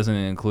then that doesn't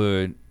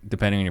include,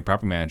 depending on your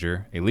property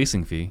manager, a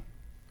leasing fee.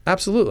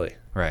 Absolutely.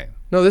 Right.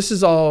 No, this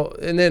is all.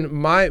 And then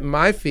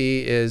my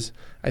fee is,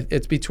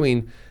 it's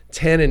between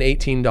 $10 and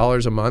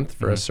 $18 a month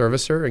for a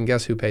servicer. And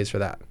guess who pays for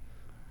that?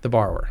 The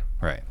borrower.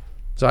 Right.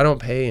 So I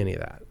don't pay any of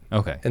that.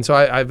 Okay. And so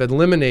I've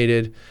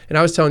eliminated, and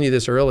I was telling you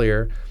this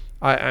earlier,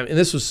 and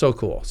this was so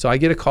cool. So I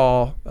get a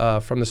call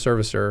from the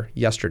servicer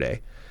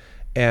yesterday.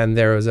 And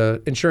there was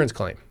an insurance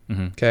claim,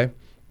 okay,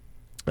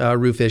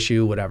 roof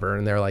issue, whatever.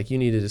 And they're like, you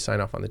needed to sign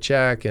off on the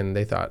check. And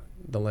they thought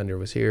the lender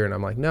was here. And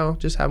I'm like, no,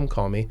 just have them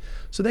call me.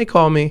 So they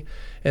call me.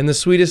 And the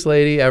sweetest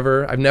lady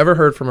ever, I've never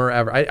heard from her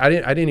ever. I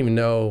didn't even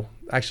know,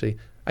 actually,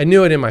 I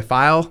knew it in my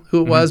file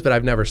who it was, but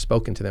I've never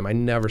spoken to them. I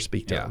never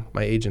speak to them.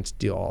 My agents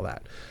do all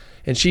that.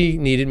 And she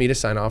needed me to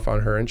sign off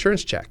on her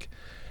insurance check.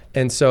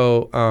 And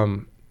so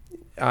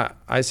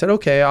I said,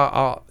 okay,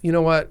 I'll you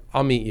know what?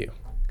 I'll meet you.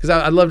 Because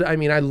I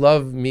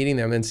love meeting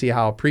them and see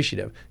how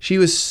appreciative. She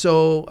was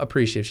so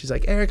appreciative. She's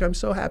like, Eric, I'm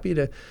so happy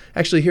to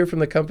actually hear from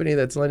the company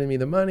that's lending me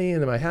the money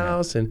into my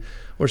house. And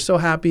we're so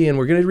happy. And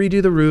we're going to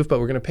redo the roof, but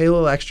we're going to pay a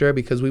little extra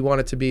because we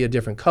want it to be a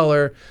different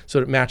color so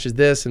it matches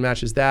this and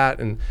matches that.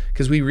 And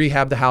because we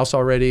rehabbed the house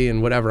already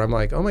and whatever. I'm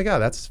like, oh my God,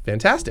 that's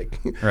fantastic.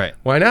 Right.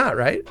 Why not,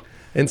 right?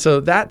 And so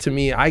that to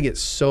me, I get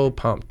so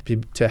pumped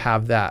to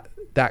have that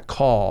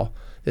call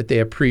that they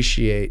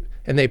appreciate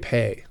and they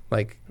pay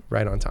like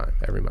right on time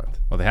every month.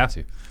 Well, they have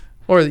to.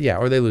 Or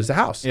they lose the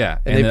house. Yeah.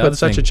 And they put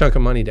such a chunk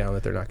of money down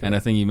that they're not going to. And the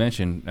thing you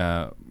mentioned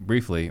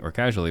briefly or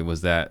casually was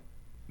that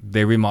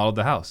they remodeled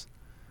the house.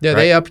 Yeah, right?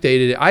 They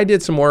updated it. I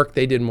did some work.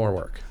 They did more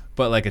work.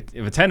 But like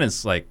if a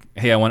tenant's like,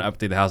 hey, I want to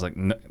update the house,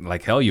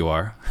 like hell you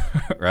are,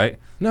 right?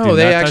 No,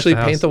 they actually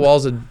paint the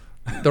walls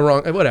the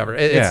wrong, whatever.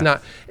 It's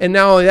not. And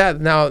not only that,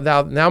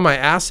 now my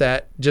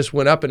asset just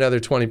went up another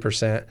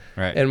 20%,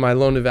 right? And my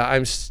loan to value,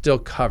 I'm still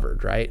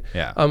covered, right?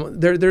 Yeah.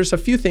 There's a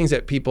few things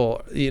that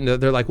people,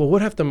 they're like, well,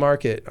 what if the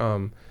market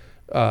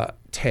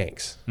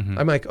tanks?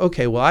 I'm like,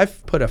 okay, well,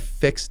 I've put a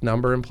fixed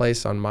number in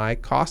place on my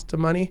cost of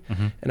money,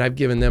 and I've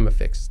given them a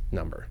fixed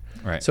number.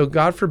 Right. So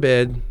God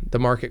forbid the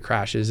market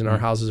crashes and our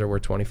houses are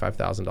worth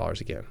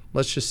 $25,000 again.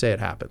 Let's just say it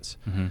happens.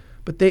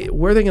 But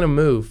where are they going to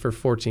move for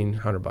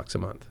 $1,400 a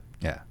month?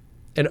 Yeah.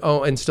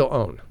 And still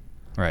own.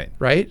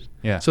 Right?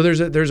 Yeah. So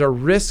there's a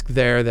risk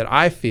there that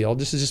I feel,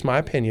 this is just my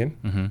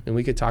opinion, and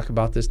we could talk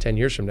about this 10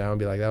 years from now and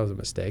be like, that was a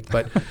mistake.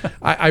 But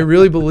I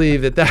really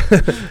believe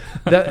that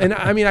and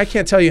I mean, I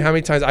can't tell you how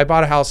many times I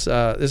bought a house,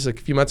 this is a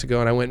few months ago,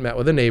 and I went and met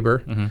with a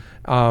neighbor,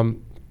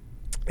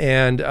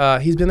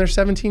 and he's been there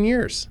 17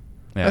 years.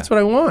 Yeah. That's what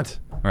I want.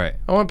 Right.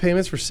 I want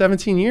payments for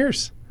 17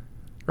 years.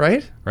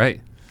 Right?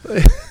 Right.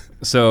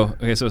 So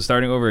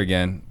starting over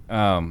again,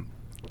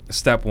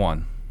 step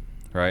 1.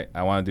 Right,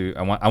 I want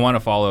to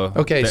follow.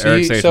 Okay, the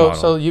Eric Sage model.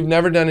 So you've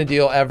never done a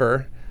deal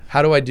ever.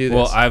 How do I do this?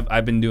 Well,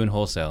 I've been doing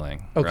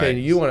wholesaling. Okay, right?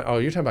 you want? Oh,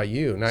 you're talking about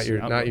you, not your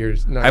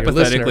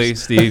hypothetically, your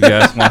Steve,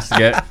 yes, wants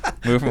to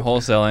move from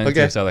wholesaling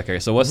to seller carrier.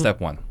 So what's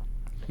step 1?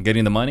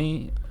 Getting the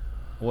money.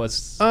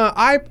 What's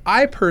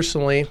I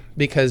personally,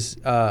 because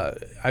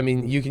I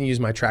mean, you can use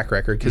my track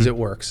record because it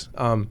works.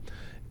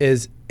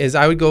 Is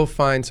I would go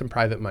find some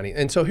private money,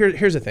 and so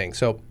here's the thing.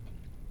 So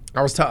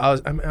I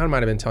might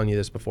have been telling you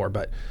this before,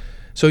 but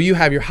so you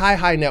have your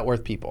high net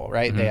worth people,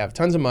 right? They have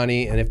tons of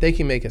money, and if they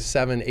can make a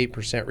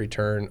 7-8%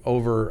 return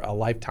over a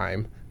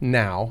lifetime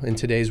now in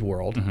today's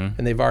world,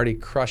 and they've already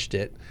crushed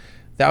it,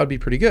 that would be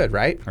pretty good,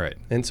 right? Right.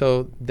 And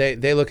so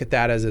they look at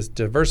that as a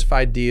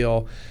diversified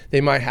deal. They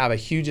might have a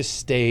huge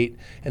estate,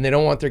 and they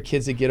don't want their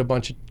kids to get a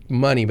bunch of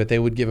money, but they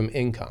would give them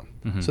income.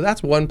 So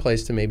that's one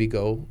place to maybe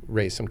go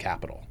raise some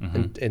capital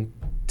and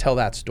tell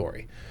that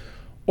story.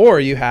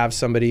 Or you have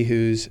somebody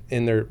who's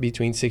in their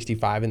between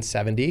 65 and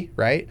 70,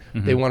 right?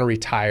 They want to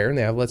retire, and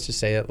they have let's just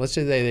say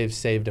they've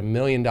saved $1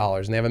 million,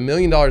 and they have $1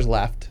 million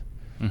left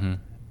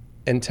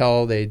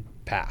until they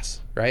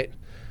pass, right?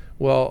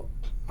 Well,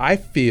 I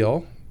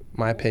feel,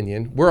 my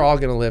opinion, we're all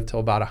going to live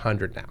till about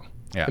 100 now.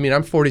 Yeah. I mean,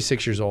 I'm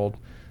 46 years old.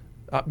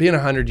 Being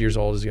 100 years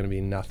old is going to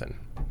be nothing.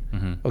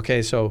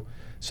 Okay, so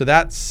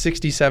that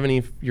 60,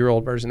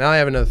 70-year-old person, now they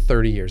have another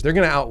 30 years. They're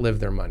going to outlive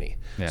their money.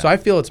 Yeah. So I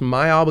feel it's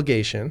my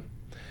obligation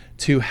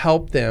to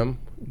help them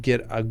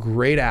get a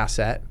great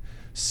asset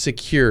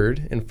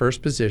secured in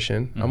first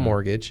position, a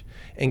mortgage,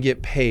 and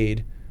get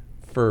paid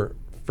for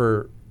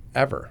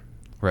forever.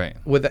 Right.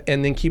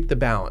 And then keep the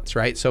balance,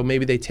 right? So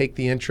maybe they take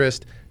the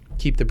interest,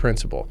 keep the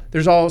principal.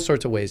 There's all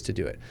sorts of ways to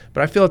do it.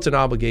 But I feel it's an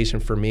obligation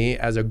for me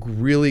as a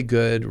really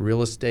good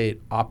real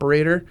estate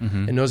operator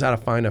and knows how to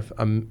find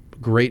a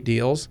great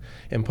deals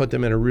and put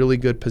them in a really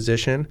good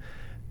position.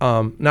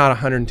 Not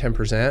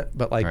 110%,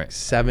 but like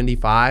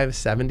 75,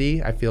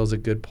 70, I feel is a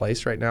good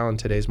place right now in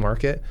today's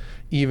market,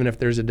 even if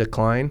there's a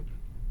decline,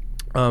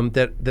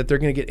 that they're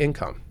going to get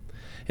income.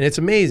 And it's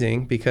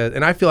amazing because,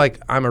 and I feel like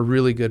I'm a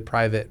really good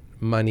private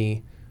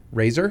money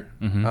raiser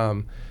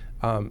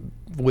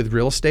with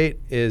real estate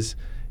is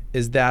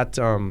that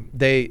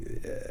they,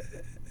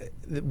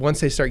 once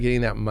they start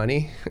getting that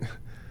money,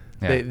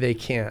 they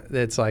can't,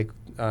 it's like,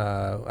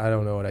 I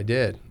don't know what I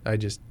did. I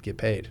just get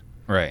paid.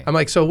 Right. I'm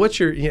like, so what's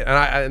your,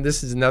 and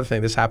this is another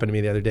thing, this happened to me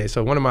the other day.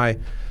 So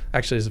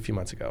actually it was a few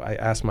months ago, I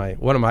asked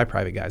one of my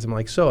private guys, I'm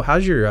like, so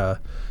how's your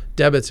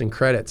debits and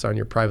credits on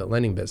your private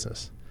lending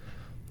business?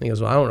 And he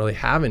goes, well, I don't really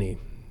have any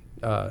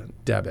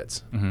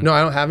debits. No,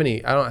 I don't have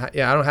any. I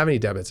don't have any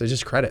debits. It's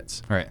just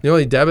credits. Right. The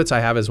only debits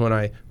I have is when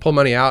I pull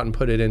money out and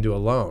put it into a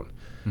loan.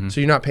 So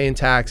you're not paying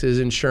taxes,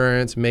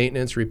 insurance,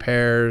 maintenance,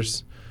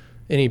 repairs,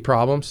 any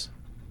problems?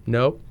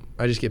 Nope.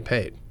 I just get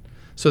paid.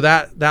 So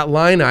that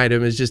line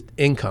item is just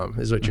income,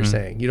 is what you're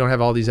saying. You don't have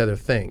all these other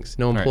things.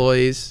 No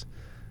employees.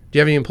 Do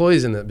you have any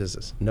employees in the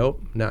business?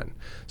 Nope, none.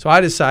 So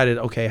I decided,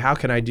 okay, how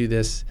can I do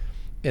this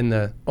in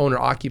the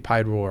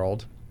owner-occupied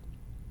world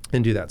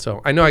and do that?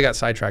 So I know I got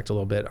sidetracked a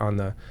little bit on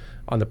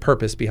the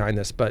purpose behind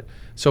this, but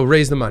so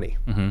raise the money.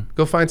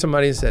 Go find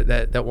somebody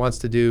that wants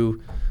to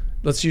do.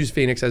 Let's use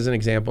Phoenix as an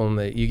example, and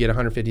that you get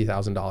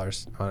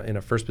 $150,000 in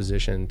a first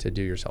position to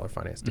do your seller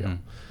finance deal.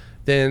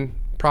 Then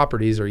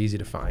properties are easy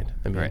to find.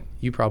 I mean,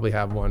 you probably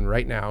have one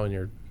right now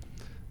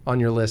on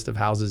your list of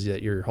houses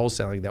that you're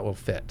wholesaling that will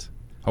fit.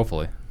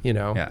 Hopefully.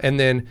 And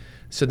then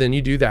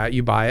you do that,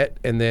 you buy it,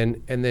 and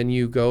then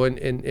you go and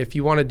if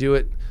you want to do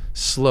it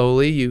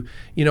slowly,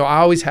 I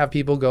always have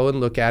people go and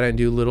look at it and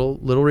do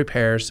little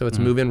repairs so it's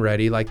move-in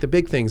ready. Like the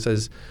big things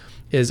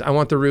is I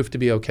want the roof to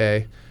be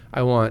okay.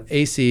 I want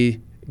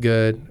AC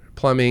good,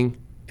 plumbing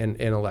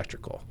and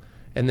electrical.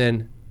 And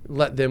then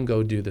let them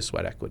go do the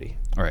sweat equity.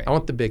 Right. I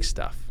want the big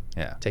stuff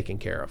taken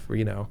care of,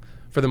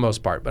 for the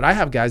most part. But I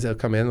have guys that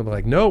come in and be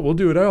like, no, we'll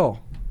do it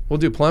all. We'll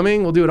do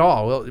plumbing. We'll do it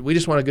all. We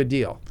just want a good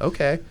deal.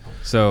 Okay.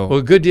 So, well,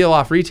 a good deal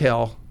off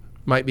retail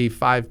might be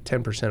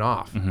 5-10%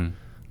 off.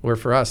 Where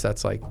for us,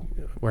 that's like,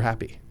 we're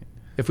happy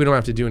if we don't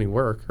have to do any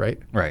work, right?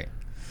 Right.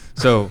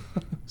 So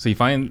you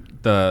find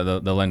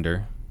the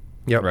lender,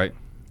 right?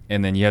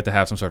 And then you have to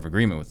have some sort of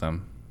agreement with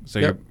them.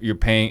 So you're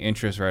paying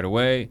interest right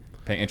away,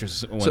 paying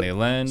interest when they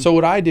lend. So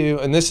what I do,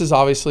 and this is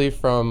obviously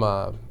from,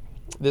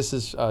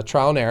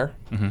 trial and error,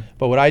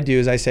 but what I do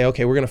is I say,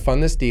 okay, we're going to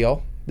fund this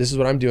deal. This is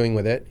what I'm doing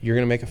with it. You're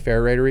going to make a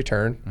fair rate of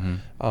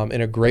return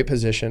in a great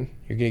position.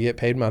 You're going to get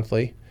paid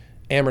monthly,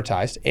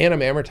 amortized, and I'm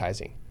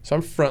amortizing. So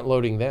I'm front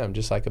loading them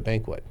just like a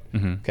bank would.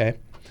 Okay.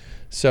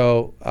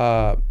 So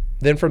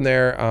then from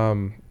there,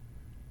 I'm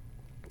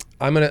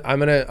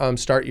gonna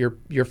start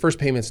your first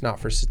payment's not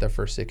for the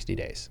first 60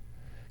 days,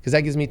 because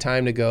that gives me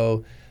time to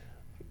go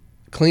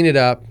clean it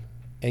up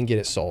and get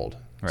it sold.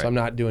 So I'm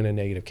not doing a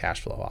negative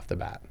cash flow off the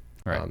bat.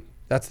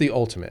 That's the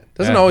ultimate.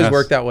 Doesn't always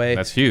work that way.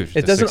 That's huge.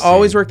 It doesn't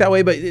always work that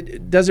way,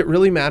 but does it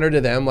really matter to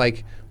them?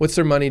 Like, what's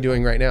their money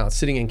doing right now? It's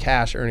sitting in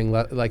cash, earning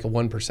like a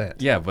 1%.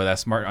 Yeah, but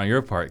that's smart on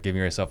your part,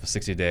 giving yourself a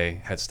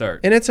 60-day head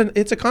start. And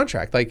it's a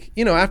contract. Like,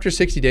 after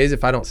 60 days,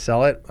 if I don't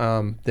sell it,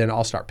 then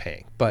I'll start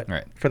paying. But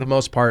for the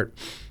most part,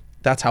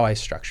 that's how I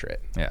structure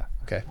it. Yeah.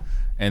 Okay.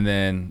 And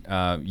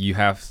then you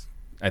have,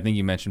 I think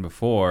you mentioned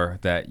before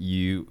that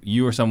you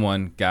or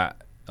someone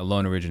got a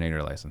loan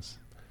originator license.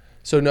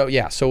 So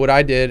what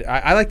I did,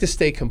 I like to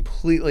stay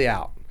completely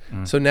out.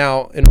 So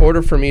now, in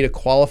order for me to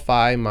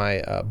qualify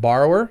my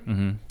borrower,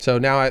 so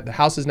now the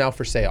house is now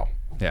for sale.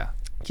 Yeah.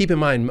 Keep in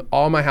mind,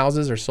 all my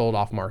houses are sold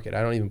off market.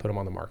 I don't even put them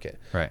on the market.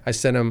 Right. I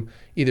send them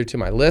either to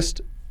my list,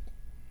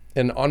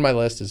 and on my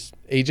list is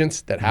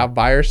agents that have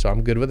buyers, so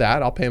I'm good with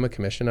that. I'll pay them a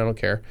commission. I don't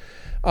care.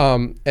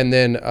 And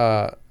then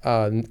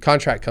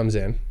contract comes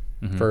in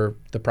for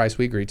the price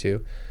we agree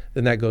to.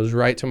 Then that goes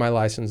right to my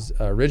licensed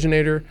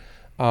originator,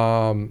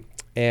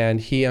 and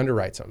he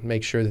underwrites them.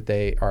 Make sure that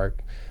they are.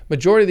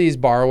 Majority of these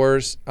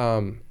borrowers,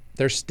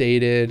 they're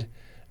stated.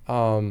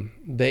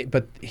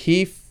 But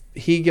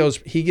he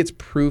gets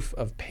proof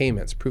of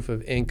payments, proof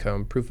of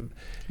income, proof of.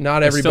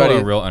 Not everybody.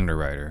 Still a real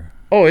underwriter.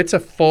 Oh, it's a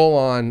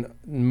full-on.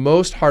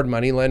 Most hard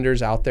money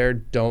lenders out there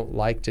don't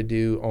like to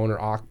do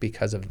owner-occ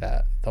because of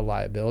the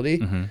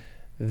liability.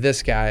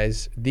 These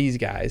guys,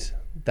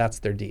 that's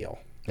their deal.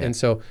 Yeah. And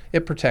so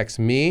it protects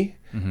me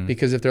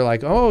because if they're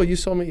like, oh, you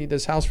sold me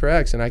this house for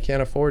X and I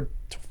can't afford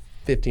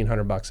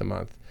 $1,500 a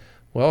month.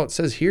 Well, it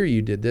says here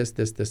you did this,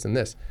 and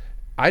this.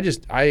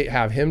 I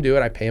have him do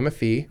it. I pay him a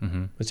fee,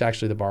 which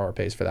actually the borrower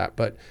pays for that,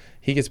 but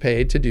he gets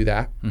paid to do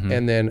that.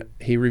 And then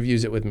he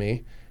reviews it with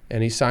me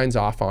and he signs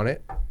off on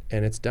it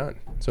and it's done.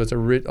 So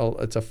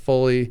it's a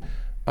fully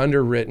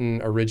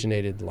underwritten,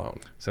 originated loan.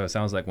 So it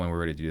sounds like when we're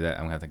ready to do that,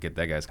 I'm gonna have to get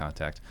that guy's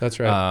contact. That's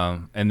right.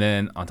 And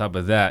then on top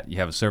of that, you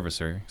have a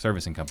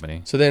servicing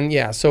company. So then,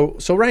 yeah. So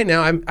right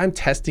now, I'm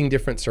testing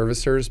different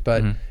servicers,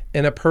 but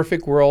in a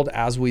perfect world,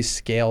 as we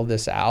scale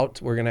this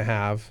out, we're gonna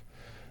have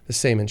the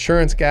same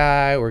insurance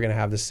guy. We're gonna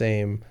have the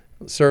same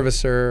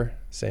servicer,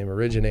 same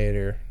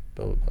originator.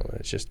 But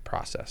it's just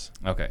process.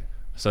 Okay.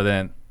 So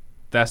then,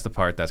 that's the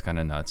part that's kind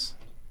of nuts,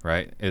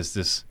 right? Is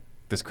this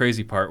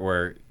crazy part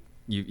where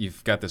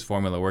you've got this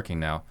formula working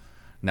now.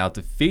 Now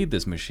to feed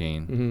this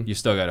machine, you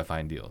still got to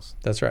find deals.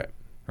 That's right.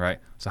 Right.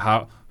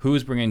 So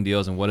who's bringing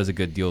deals, and what does a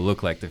good deal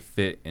look like to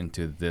fit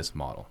into this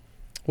model?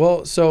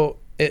 Well, so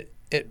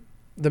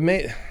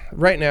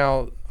right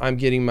now I'm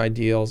getting my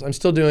deals. I'm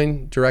still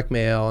doing direct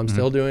mail. I'm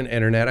still doing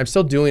internet. I'm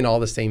still doing all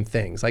the same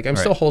things. Like I'm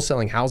still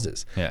wholesaling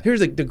houses. Yeah. Here's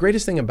the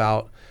greatest thing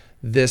about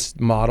this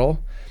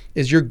model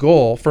is your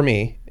goal for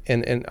me,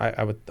 and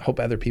I would hope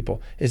other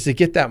people, is to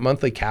get that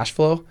monthly cash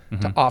flow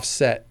to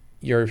offset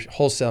your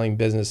wholesaling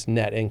business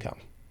net income.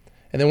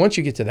 And then once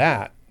you get to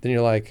that, then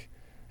you're like,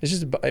 it's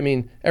just,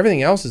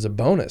 everything else is a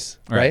bonus,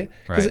 right?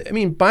 Because,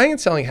 buying and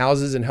selling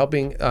houses and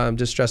helping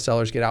distressed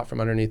sellers get out from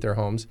underneath their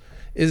homes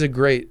is a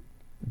great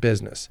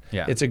business.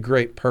 Yeah. It's a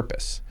great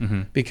purpose.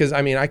 Because,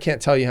 I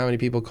can't tell you how many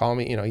people call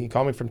me, you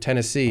call me from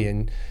Tennessee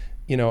and,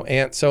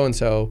 Aunt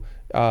so-and-so,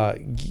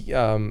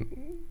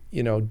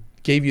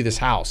 gave you this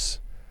house.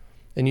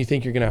 And you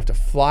think you're going to have to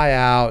fly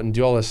out and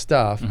do all this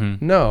stuff.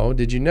 No,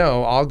 did you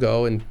know I'll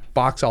go and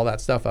box all that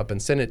stuff up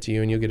and send it to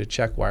you and you'll get a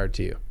check wired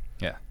to you.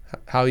 Yeah.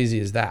 How easy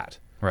is that?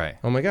 Right.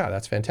 Oh my God,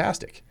 that's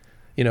fantastic.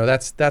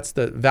 That's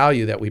the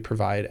value that we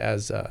provide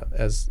as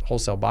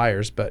wholesale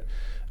buyers, but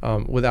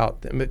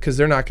because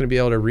they're not going to be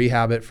able to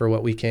rehab it for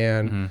what we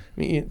can.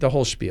 The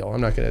whole spiel.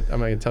 I'm not going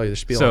to tell you the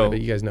spiel on it,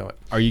 but you guys know it.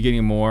 Are you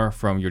getting more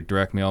from your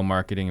direct mail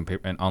marketing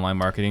and online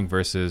marketing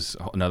versus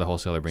another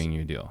wholesaler bringing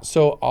you a deal?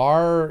 So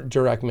our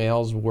direct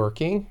mail's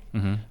working,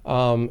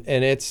 and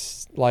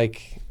it's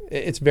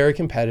very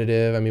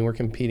competitive. We're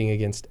competing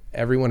against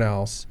everyone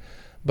else,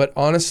 but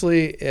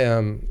honestly,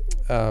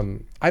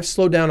 I've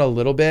slowed down a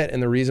little bit,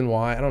 and the reason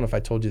why, I don't know if I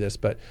told you this,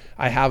 but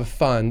I have a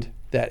fund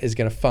that is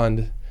going to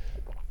fund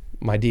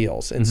my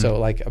deals, and so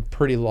like a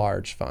pretty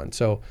large fund.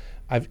 So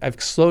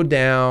I've slowed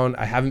down.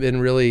 I haven't been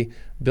really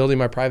building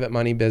my private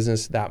money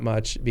business that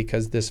much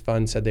because this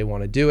fund said they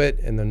want to do it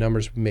and the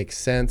numbers make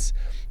sense.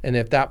 And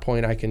at that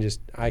point, I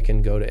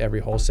can go to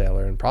every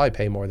wholesaler and probably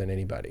pay more than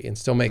anybody and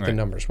still make the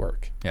numbers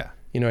work. Yeah,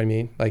 you know what I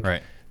mean? Like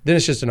then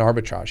it's just an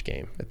arbitrage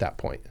game at that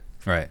point.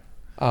 Right.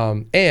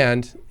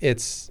 And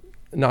it's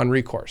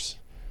non-recourse,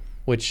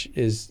 which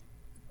is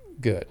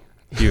good.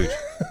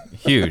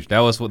 Huge. That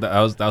was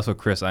what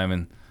Chris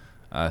Iman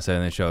said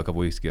in the show a couple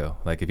weeks ago.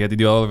 Like, if you had to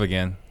do it all over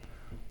again,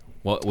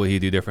 what would he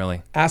do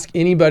differently? Ask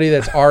anybody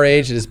that's our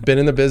age that has been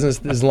in the business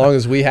as long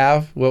as we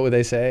have. What would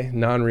they say?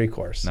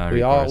 Non-recourse.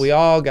 We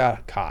all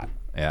got caught.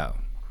 Yeah.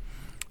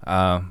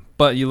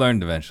 But you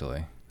learned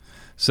eventually.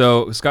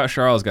 So Scott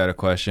Charles got a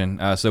question.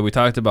 So we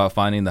talked about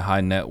finding the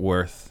high net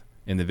worth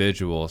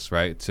individuals,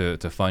 right, to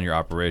fund your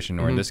operation,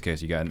 or in this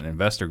case, you got an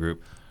investor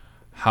group.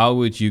 How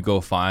would you go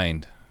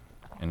find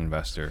an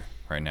investor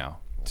right now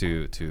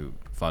to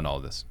fund all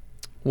this?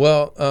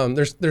 Well,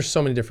 there's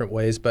so many different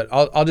ways, but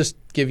I'll just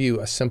give you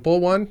a simple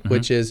one,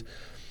 which is,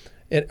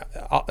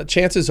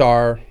 chances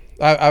are,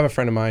 I have a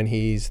friend of mine.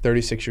 He's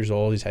 36 years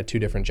old. He's had 2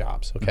 different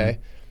jobs. Okay,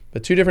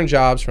 but 2 different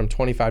jobs from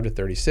 25 to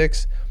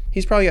 36.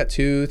 He's probably got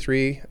he has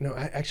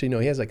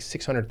like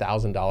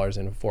 $600,000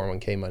 in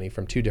 401k money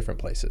from 2 different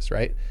places,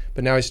 right?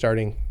 But now he's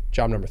starting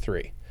job number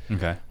 3.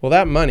 Okay. Well,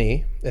 that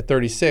money at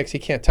 36, he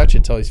can't touch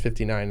it till he's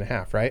 59 and a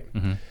half, right?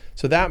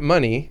 So that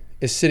money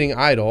is sitting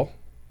idle,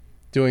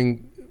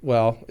 doing.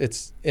 Well,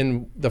 it's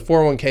in the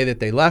 401k that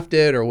they left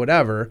it or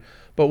whatever.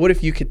 But what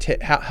if you could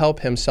help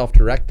him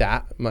self-direct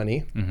that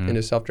money into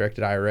a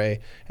self-directed IRA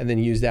and then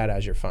use that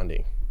as your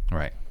funding?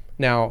 Right.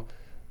 Now,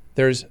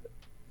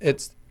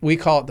 we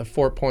call it the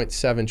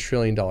 $4.7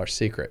 trillion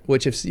secret,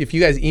 which if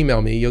you guys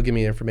email me, you'll give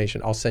me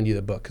information. I'll send you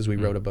the book because we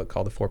wrote a book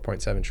called The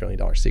 $4.7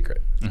 Trillion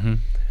Secret.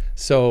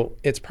 So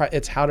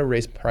it's how to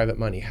raise private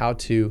money,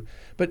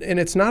 and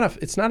it's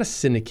not a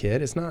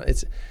syndicate.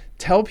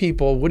 Tell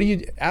people,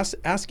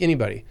 ask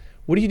anybody,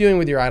 what are you doing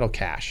with your idle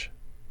cash?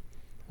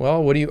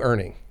 Well, what are you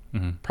earning?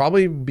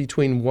 Probably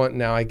between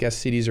now I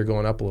guess CDs are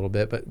going up a little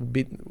bit, but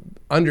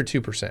under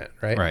 2%,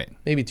 right? Right.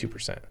 Maybe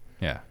 2%.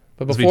 Yeah.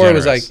 But before it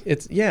was like,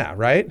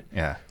 right?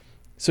 Yeah.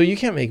 So you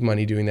can't make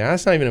money doing that.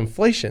 That's not even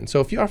inflation. So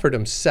if you offered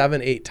them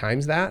 7-8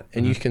 times that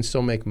and you can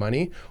still make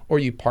money, or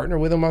you partner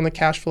with them on the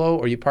cash flow,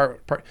 or you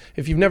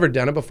if you've never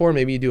done it before,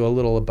 maybe you do a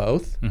little of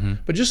both.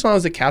 But just as long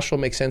as the cash flow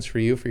makes sense for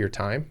you for your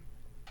time,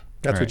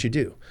 that's what you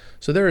do.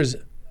 So there is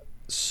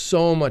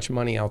so much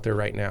money out there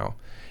right now.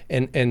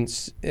 And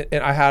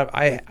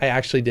I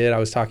actually did. I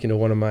was talking to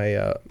one of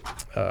my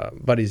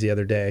buddies the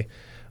other day.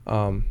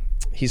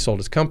 He sold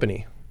his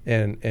company,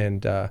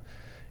 and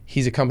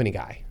he's a company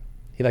guy.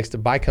 He likes to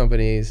buy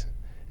companies,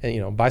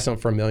 and buy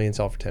something for $1 million,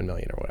 sell it for $10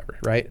 million or whatever,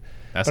 right?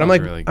 But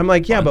I'm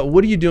like, yeah, but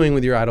what are you doing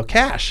with your idle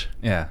cash?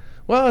 Yeah.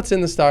 Well, it's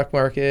in the stock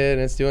market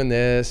and it's doing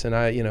this, and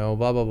blah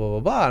blah blah blah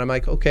blah. And I'm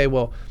like, okay,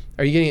 well,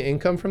 are you getting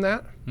income from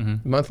that?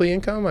 Monthly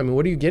income? I mean,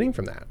 what are you getting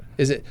from that?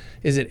 Is it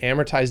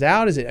amortized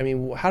out?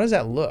 How does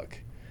that look?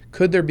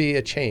 Could there be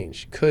a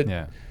change?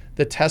 Could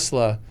the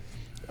Tesla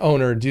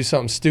owner do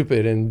something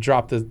stupid and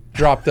drop the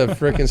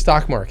freaking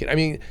stock market? I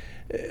mean,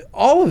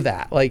 all of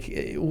that, like,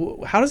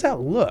 how does that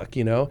look,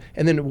 And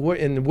then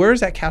where is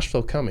that cash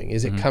flow coming?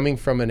 Is it coming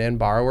from an end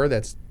borrower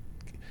that's,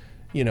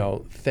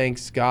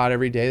 thanks God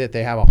every day that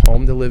they have a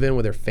home to live in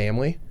with their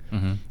family?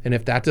 And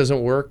if that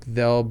doesn't work,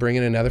 they'll bring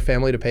in another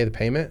family to pay the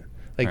payment.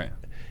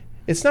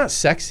 It's not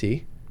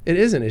sexy. It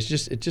isn't.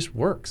 It just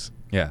works.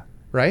 Yeah.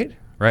 Right?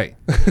 Right.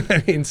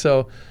 I mean,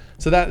 so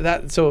to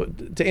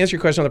answer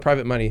your question on the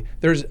private money,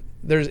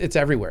 it's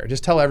everywhere.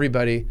 Just tell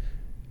everybody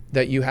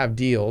that you have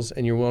deals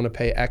and you're willing to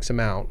pay X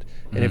amount,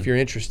 and if you're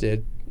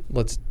interested,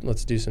 let's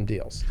do some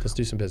deals. Let's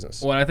do some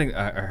business. Well, I think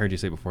I heard you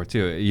say before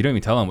too. You don't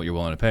even tell them what you're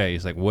willing to pay.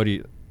 It's like, what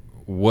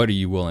are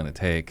you willing to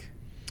take?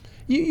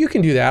 You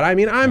can do that. I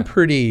mean, I'm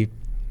pretty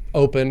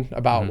open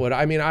about what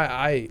I mean.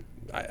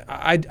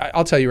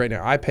 I'll tell you right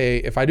now. I pay,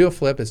 if I do a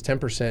flip, it's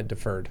 10%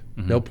 deferred,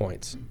 no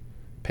points.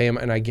 Pay them,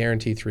 and I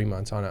guarantee 3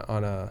 months on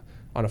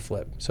a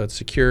flip. So it's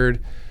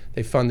secured.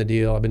 They fund the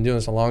deal. I've been doing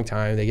this a long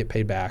time. They get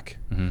paid back.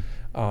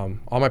 All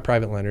my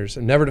private lenders,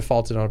 I've never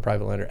defaulted on a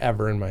private lender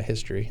ever in my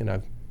history, and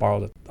I've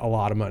borrowed a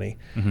lot of money.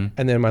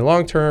 And then my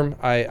long term,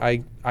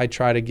 I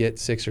try to get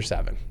 6 or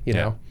 7. You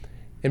know,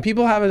 and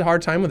people have a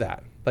hard time with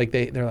that. Like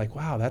they're like,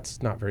 wow,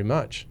 that's not very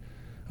much.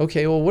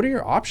 Okay, well, what are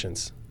your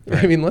options?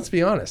 Right. I mean, let's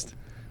be honest.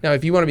 Now,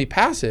 if you want to be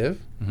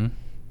passive,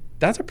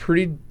 that's a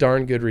pretty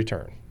darn good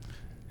return.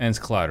 And it's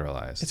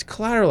collateralized. It's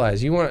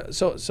collateralized. You want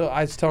so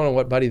I was telling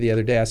what buddy the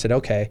other day. I said,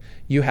 okay,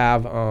 you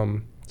have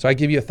so I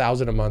give you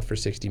 $1,000 a month for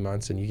 60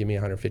 months, and you give me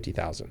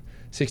 $150,000.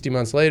 60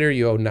 months later,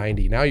 you owe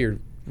 90. Now your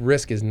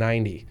risk is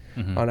 90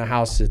 on a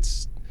house.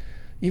 It's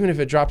even if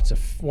it drops to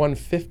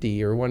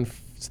 150 or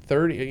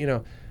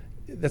 130,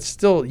 that's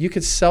still, you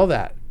could sell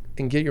that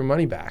and get your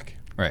money back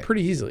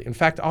pretty easily. In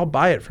fact, I'll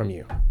buy it from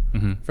you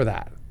for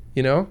that.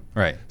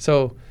 Right.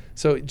 So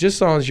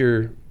just as long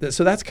as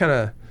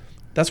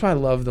that's why I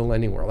love the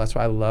lending world. That's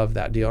why I love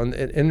that deal.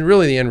 And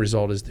really the end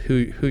result is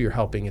who you're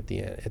helping at the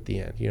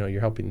end.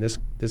 You're helping this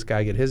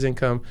guy get his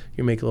income.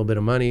 You make a little bit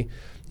of money.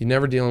 You're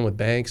never dealing with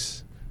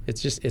banks.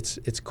 It's just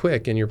it's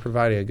quick, and you're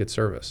providing a good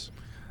service.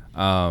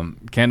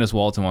 Candace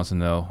Walton wants to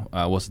know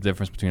what's the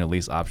difference between a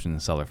lease option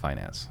and seller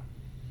finance.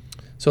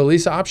 So a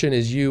lease option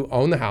is you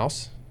own the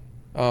house.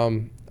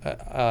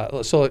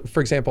 So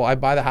for example, I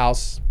buy the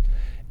house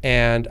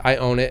and I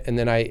own it, and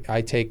then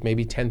I take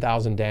maybe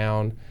 $10,000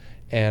 down,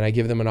 and I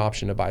give them an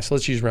option to buy. So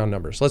let's use round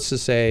numbers. Let's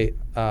just say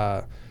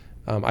I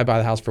buy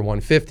the house for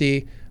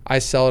 $150. I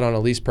sell it on a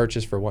lease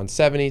purchase for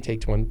 $170.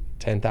 Take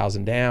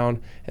 $10,000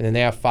 down, and then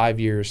they have 5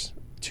 years,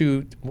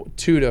 2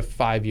 to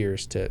 5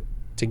 years to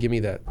give me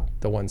the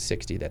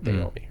 $160 that they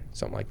owe me,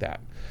 something like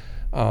that.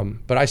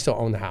 But I still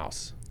own the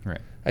house.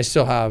 Right. I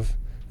still have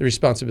the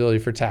responsibility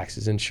for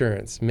taxes,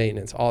 insurance,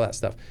 maintenance, all that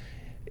stuff.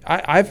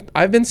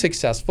 I've been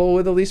successful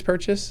with a lease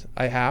purchase.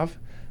 I have,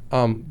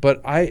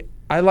 but I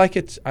like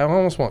it. I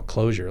almost want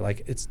closure.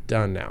 Like, it's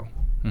done now,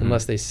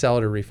 unless they sell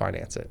it or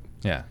refinance it.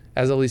 Yeah.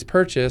 As a lease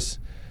purchase,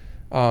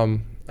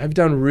 I've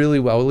done really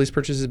well with lease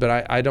purchases,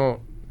 but I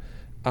don't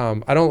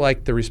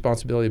like the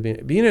responsibility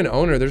of being an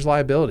owner. There's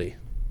liability.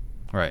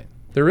 Right.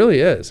 There really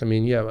is. I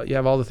mean, you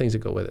have all the things that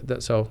go with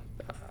it. So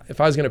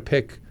if I was going to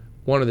pick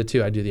one of the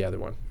two, I'd do the other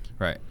one.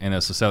 Right. And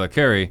as a seller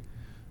carry,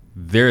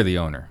 they're the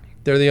owner.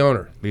 They're the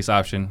owner. Lease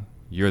option,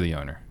 you're the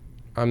owner.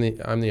 I'm the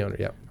owner.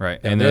 Yep. Right.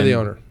 Yeah, and they're the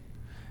owner.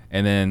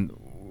 And then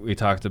we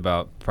talked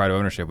about pride of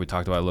ownership. We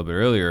talked about it a little bit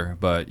earlier,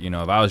 but if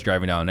I was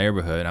driving down a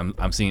neighborhood,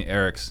 I'm seeing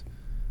Eric's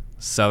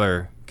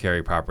seller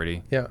Carey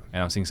property. Yeah.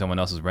 And I'm seeing someone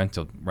else's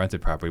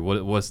rented property.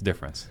 What's the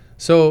difference?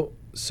 So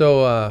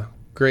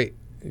great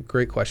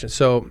question.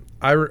 So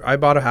I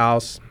bought a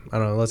house, I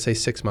don't know, let's say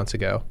 6 months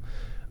ago.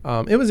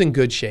 It was in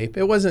good shape.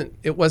 It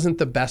wasn't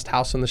the best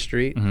house on the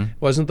street. Mm-hmm.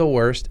 It wasn't the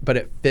worst, but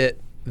it fit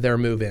their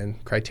move-in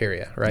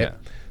criteria, right? Yeah.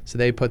 So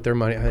they put their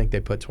money, I think they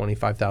put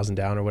 $25,000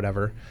 down or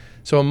whatever.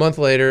 So a month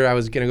later, I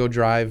was going to go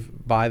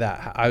drive by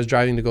that. I was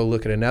driving to go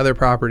look at another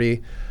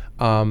property,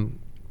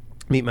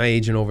 meet my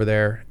agent over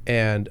there,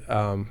 and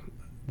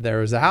there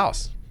was a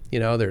house. You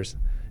know,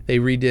 they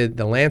redid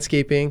the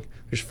landscaping.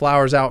 There's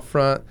flowers out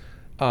front.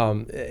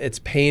 It's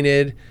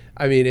painted.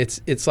 I mean,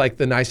 it's like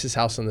the nicest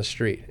house on the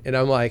street. And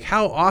I'm like,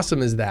 how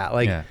awesome is that?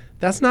 Like,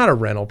 that's not a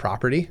rental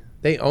property.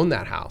 They own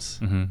that house,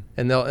 mm-hmm.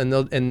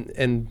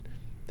 and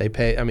they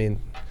pay. I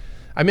mean,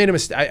 I made a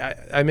mistake.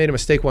 I made a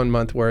mistake one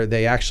month where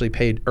they actually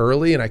paid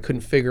early, and I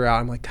couldn't figure out.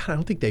 I'm like, God, I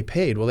don't think they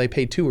paid. Well, they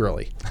paid too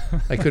early.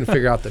 I couldn't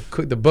figure out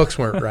the books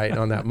weren't right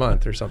on that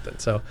month or something.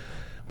 So,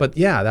 but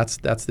yeah,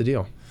 that's the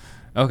deal.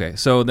 Okay,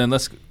 so then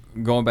let's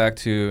going back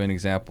to an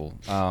example.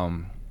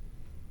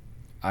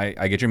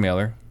 I get your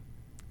mailer,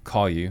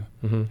 call you.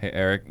 Mm-hmm. Hey,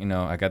 Eric,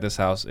 I got this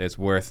house. It's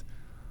worth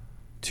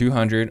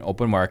 $200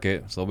 open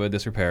market. It's a little bit of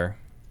disrepair,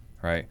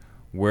 right?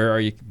 Where are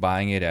you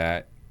buying it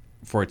at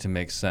for it to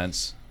make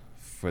sense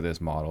for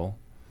this model?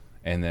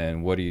 And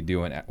then what are you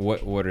doing?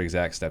 What are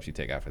exact steps you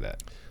take after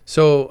that?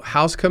 So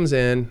house comes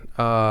in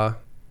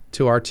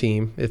to our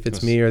team, if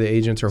it's me or the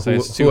agents or it's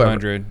whoever.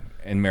 200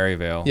 in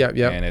Maryvale. Yep.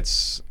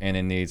 And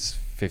it needs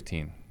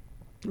 15.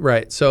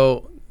 Right.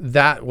 So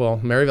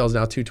Maryvale's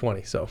now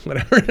 220. So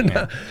whatever.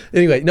 Yeah.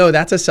 Anyway, no,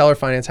 that's a seller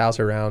finance house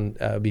around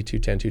be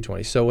 210,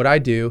 220. So what I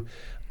do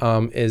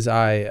is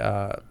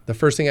the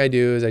first thing I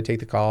do is I take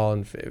the call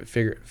and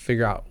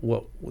figure out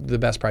what the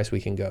best price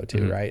we can go to.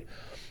 Mm-hmm. Right.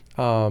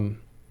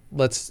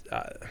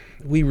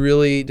 We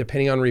really,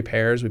 depending on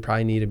repairs, we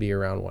probably need to be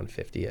around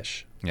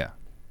 150-ish. Yeah.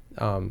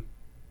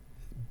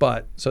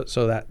 But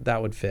so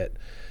that would fit.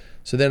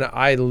 So then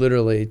I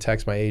literally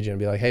text my agent and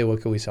be like, hey,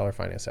 what could we sell our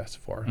finance assets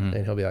for? Mm-hmm.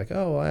 And he'll be like,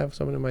 oh, well, I have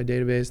someone in my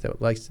database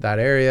that likes that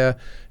area,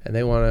 and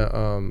they want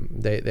to,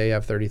 they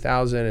have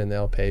 30,000 and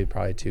they'll pay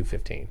probably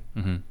 $215,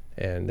 mm-hmm.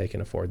 and they can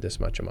afford this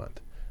much a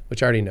month,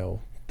 which I already know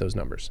those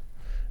numbers.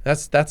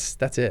 That's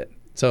it.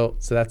 So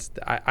that's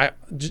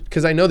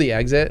because I know the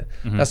exit.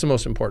 Mm-hmm. That's the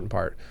most important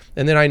part.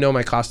 And then I know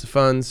my cost of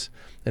funds,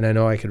 and I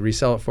know I could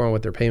resell it for them,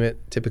 what their payment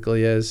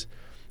typically is,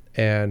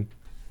 and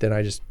then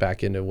I just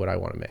back into what I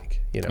want to make.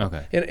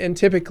 Okay. And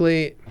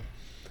typically,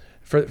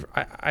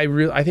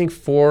 I think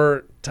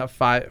 400 to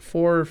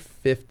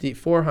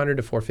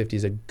 450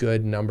 is a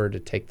good number to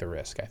take the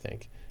risk. I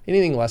think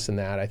anything less than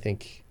that, I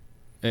think,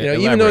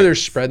 even though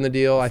there's spread in the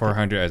deal,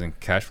 400 as in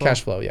cash flow.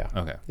 Cash flow, yeah.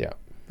 Okay. Yeah,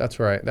 that's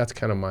right. That's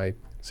kind of my.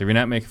 So if you're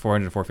not making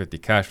 400 to 450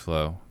 cash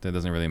flow, that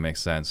doesn't really make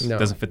sense. No. It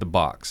doesn't fit the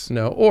box.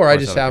 No, or I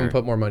just have them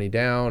put more money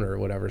down or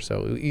whatever,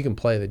 so you can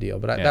play the deal.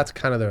 But that's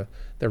kind of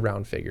the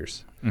round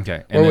figures.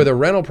 Okay. Or with a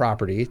rental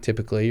property,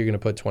 typically you're going to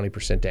put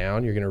 20%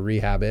 down, you're going to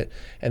rehab it,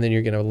 and then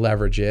you're going to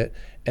leverage it,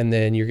 and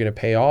then you're going to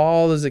pay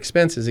all those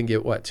expenses and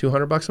get what,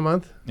 $200 a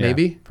month,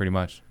 maybe? Yeah, pretty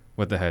much,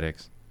 with the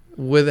headaches.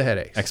 With the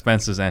headaches.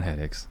 Expenses and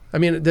headaches. I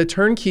mean, the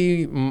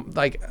turnkey,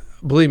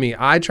 believe me,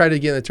 I tried to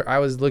get I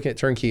was looking at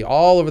turnkey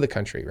all over the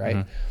country, right?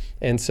 Mm-hmm.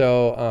 And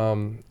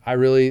so I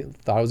really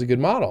thought it was a good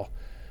model.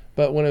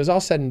 But when it was all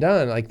said and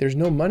done, there's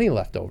no money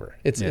left over.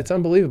 It's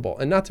unbelievable.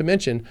 And not to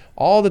mention,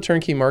 all the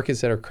turnkey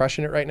markets that are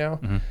crushing it right now,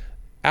 mm-hmm.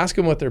 ask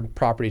them what their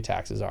property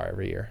taxes are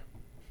every year.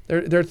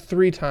 They're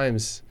 3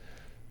 times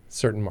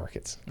certain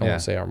markets. I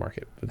won't say our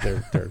market, but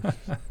they're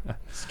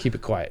just keep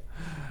it quiet.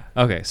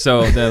 Okay,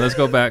 so then let's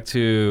go back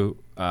to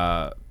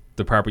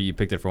the property you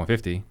picked it for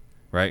 150,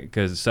 right?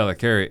 Because seller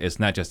carry, it's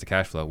not just the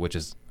cash flow, which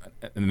is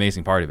an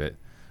amazing part of it,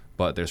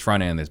 but there's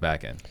front end and there's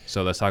back end.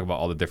 So let's talk about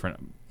all the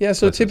different. Yeah,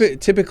 so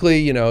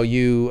typically,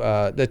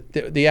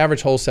 the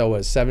average wholesale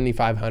was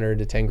 $7,500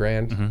 to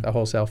 $10,000, mm-hmm. the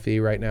wholesale fee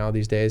right now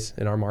these days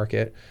in our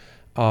market.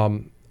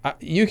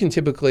 You can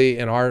typically,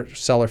 in our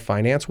seller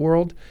finance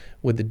world,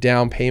 with the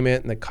down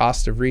payment and the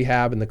cost of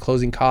rehab and the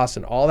closing costs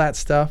and all that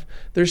stuff,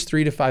 there's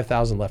 $3,000 to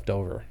 $5,000 left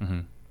over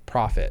mm-hmm.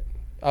 profit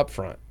up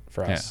front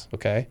for us.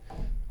 Okay,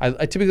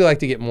 I typically like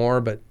to get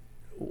more, but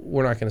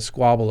we're not going to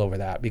squabble over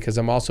that because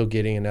I'm also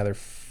getting another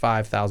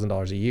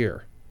 $5,000 a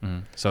year. Mm-hmm.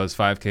 So it's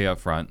 $5,000 up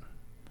front.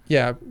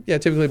 Yeah,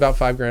 typically about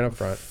 $5,000 up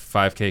front.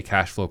 $5,000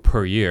 cash flow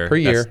per year.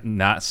 That's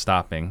not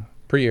stopping.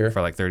 Per year.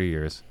 For 30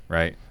 years,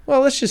 right?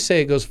 Well, let's just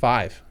say it goes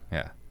 5.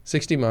 Yeah.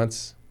 60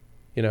 months,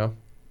 Yeah.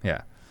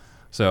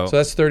 So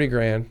that's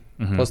 $30,000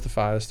 mm-hmm. plus the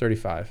 5, that's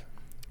 35.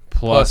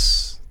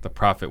 Plus the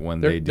profit when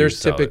they do there's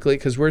sell typically,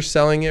 because we're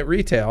selling it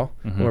retail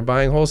mm-hmm. and we're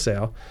buying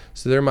wholesale,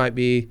 so there might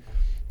be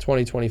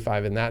 20,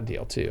 25 in that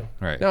deal too.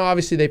 Right. Now,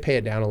 obviously they pay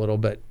it down a little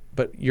bit,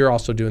 but you're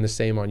also doing the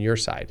same on your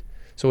side.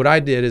 So what I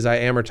did is I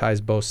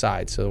amortized both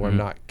sides so that mm-hmm. I'm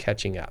not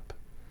catching up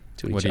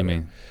to each other. What do you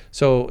mean?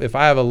 So if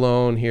I have a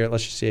loan here,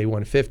 let's just say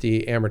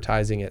 150,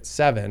 amortizing at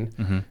 7,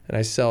 mm-hmm. and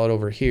I sell it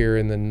over here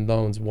and then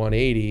loan's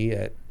 180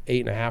 at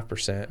 8.5%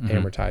 mm-hmm.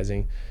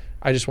 amortizing,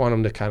 I just want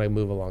them to kind of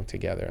move along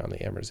together on the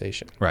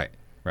amortization. Right.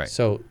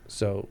 So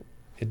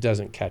it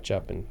doesn't catch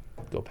up and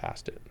go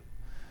past it.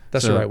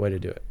 That's the right way to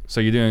do it.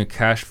 So you're doing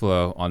cash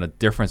flow on the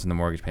difference in the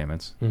mortgage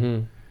payments,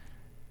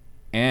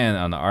 and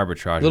on the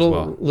arbitrage as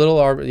well.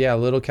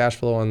 Little cash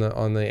flow on the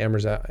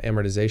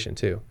amortization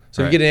too.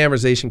 So if you get an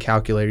amortization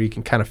calculator, you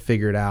can kind of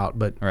figure it out.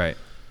 But I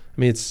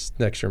mean, it's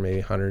next year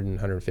maybe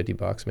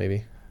 $150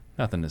 maybe.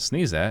 Nothing to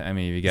sneeze at. I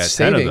mean, if you got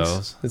savings. 10 of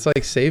those. It's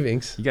like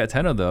savings. You got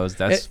 10 of those.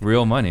 That's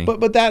real money.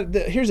 But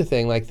here's the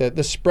thing. Like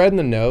the spread in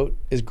the note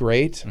is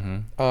great.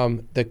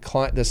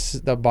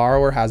 The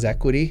borrower has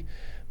equity.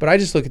 But I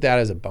just look at that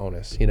as a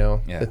bonus, you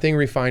know. The thing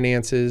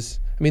refinances.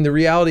 I mean, the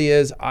reality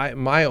is,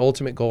 my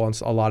ultimate goal on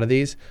a lot of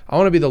these, I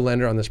want to be the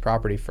lender on this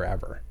property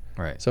forever.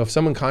 Right. So if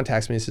someone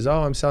contacts me and says,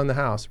 "Oh, I'm selling the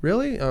house,"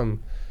 really?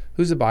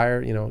 Who's the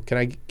buyer? You know, can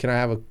I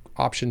have an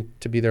option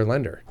to be their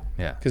lender?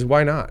 Yeah. Because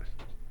why not?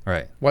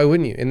 Right. Why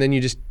wouldn't you? And then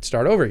you just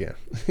start over again.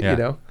 Yeah. You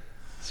know.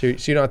 So you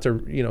don't have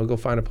to, you know, go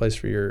find a place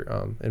for your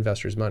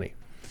investors' money.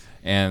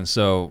 And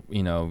so,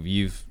 you know,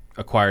 you've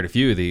acquired a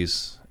few of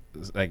these.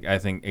 Like I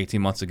think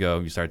 18 months ago,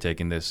 you started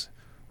taking this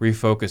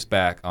refocus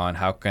back on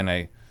how can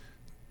I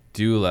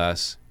do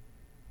less,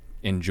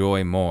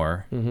 enjoy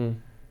more,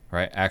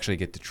 right? Actually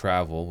get to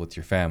travel with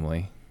your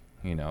family,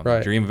 you know, the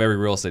dream of every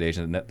real estate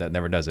agent that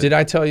never does it. Did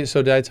I tell you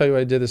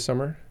what I did this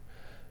summer?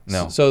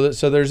 No. So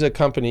there's a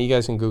company, you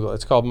guys can Google it.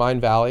 It's called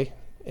Mind Valley.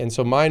 And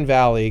so Mind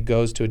Valley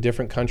goes to a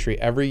different country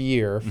every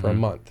year for a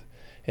month.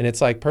 And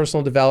it's like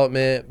personal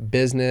development,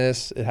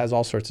 business. It has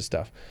all sorts of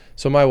stuff.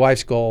 So my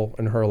wife's goal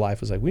in her life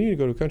was like, we need to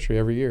go to a country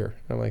every year.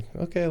 And I'm like,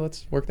 okay,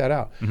 let's work that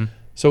out.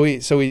 So we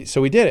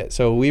did it.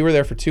 So we were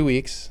there for 2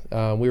 weeks.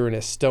 We were in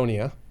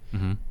Estonia,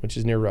 which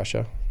is near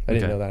Russia. I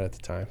didn't know that at the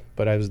time,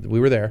 but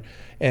we were there.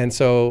 And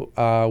so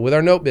with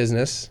our note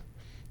business,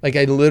 like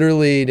I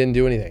literally didn't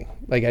do anything.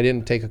 Like I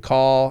didn't take a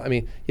call. I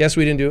mean, yes,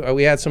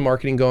 we had some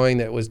marketing going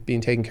that was being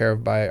taken care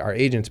of by our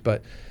agents,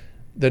 but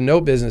the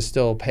note business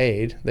still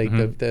paid. Like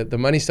the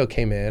money still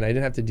came in. I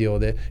didn't have to deal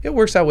with it. It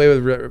works that way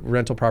with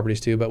rental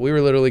properties too, but we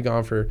were literally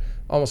gone for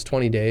almost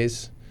 20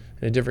 days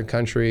in a different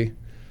country,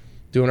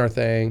 doing our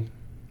thing,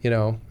 you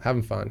know,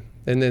 having fun.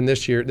 And then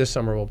this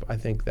summer, I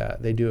think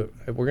that they do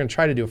it. We're going to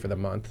try to do it for the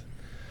month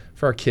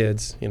for our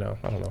kids. You know,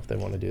 I don't know if they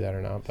want to do that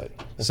or not, but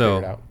we'll figure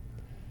it out.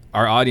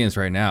 Our audience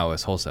right now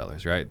is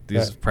wholesalers, right?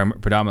 These is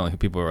predominantly who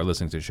people are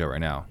listening to the show right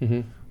now.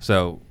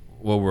 So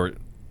what we're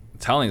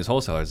telling these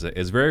wholesalers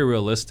is very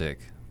realistic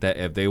that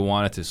if they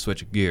wanted to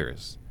switch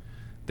gears,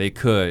 they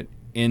could,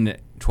 in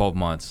 12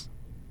 months,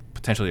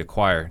 potentially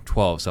acquire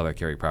 12 seller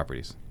carry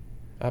properties.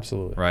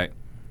 Absolutely. Right?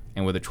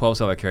 And with the 12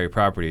 seller carry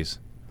properties,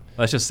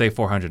 let's just say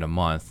 $400 a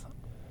month,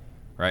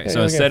 right? Yeah,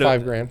 so instead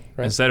of $5,000,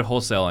 right? Instead of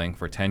wholesaling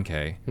for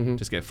 $10K,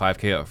 just get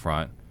 $5K up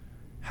front,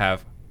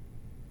 have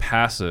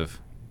passive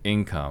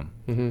income,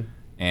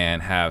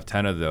 and have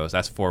 10 of those.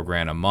 That's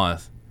 $4,000 a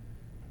month,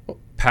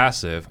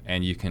 passive,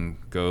 and you can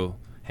go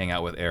hang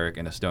out with Eric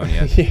in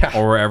Estonia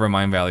or wherever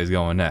Mind Valley is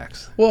going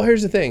next. Well,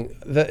 here's the thing: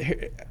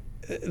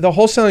 the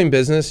wholesaling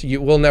business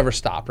will never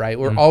stop, right?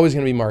 We're always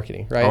going to be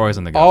marketing, right? Always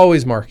on the go.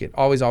 Always market.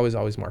 Always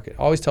market.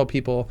 Always tell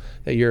people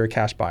that you're a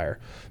cash buyer.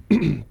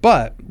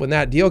 But when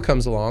that deal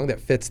comes along that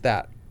fits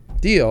that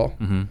deal,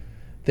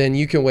 then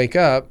you can wake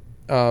up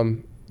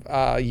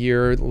a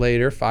year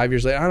later, 5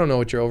 years later. I don't know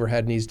what your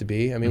overhead needs to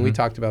be. I mean, we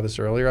talked about this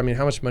earlier. I mean,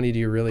 how much money do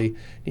you really,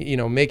 you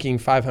know, making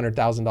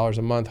 $500,000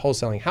 a month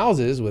wholesaling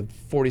houses with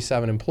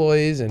 47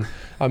 employees and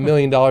 $1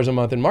 million a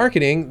month in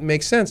marketing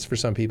makes sense for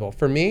some people.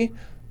 For me,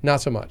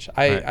 not so much.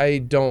 I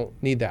don't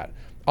need that.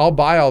 I'll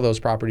buy all those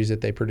properties that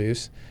they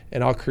produce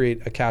and I'll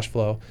create a cash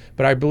flow.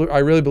 But I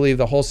really believe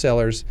the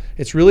wholesalers,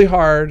 it's really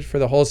hard for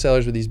the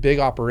wholesalers with these big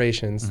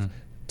operations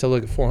to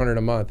look at $400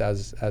 a month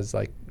as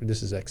like,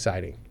 this is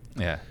exciting.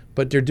 Yeah.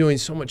 But they're doing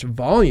so much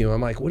volume.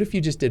 I'm like, what if you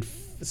just did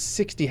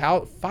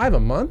 5 a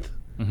month?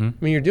 I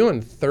mean, you're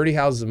doing 30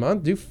 houses a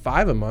month, do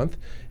 5 a month,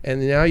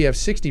 and now you have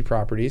 60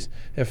 properties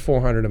at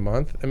 $400 a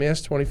month. I mean,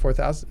 that's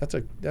 24,000.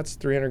 That's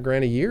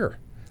 $300,000 a year.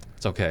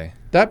 It's okay.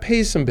 That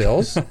pays some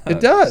bills. It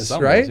does,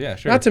 right? Bills, yeah,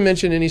 sure. Not to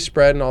mention any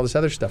spread and all this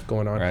other stuff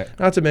going on. Right.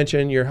 Not to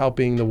mention you're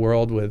helping the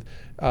world with,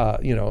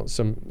 you know,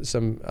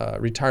 some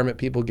retirement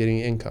people getting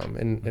income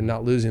and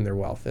not losing their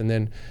wealth, and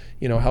then,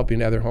 you know,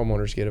 helping other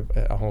homeowners get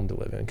a home to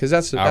live in, because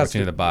that's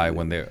opportunity to buy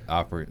when that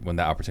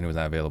opportunity was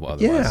not available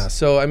otherwise. Yeah.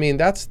 So I mean,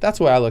 that's the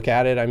way I look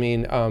at it. I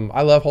mean,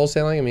 I love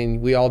wholesaling. I mean,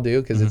 we all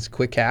do, because it's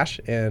quick cash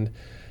and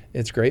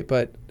it's great.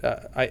 But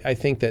I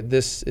think that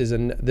this is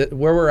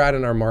where we're at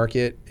in our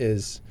market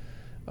is.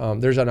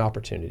 There's an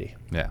opportunity.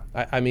 Yeah.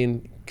 I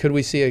mean, could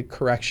we see a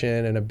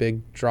correction and a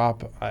big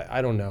drop?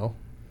 I don't know.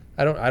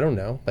 I don't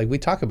know. Like, we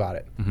talk about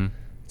it.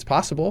 It's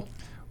possible.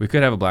 We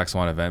could have a Black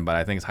Swan event, but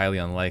I think it's highly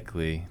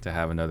unlikely to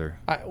have another.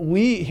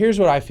 Here's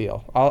what I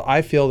feel.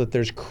 I feel that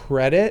there's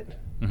credit,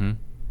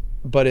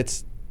 but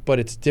it's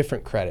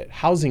different credit.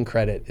 Housing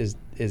credit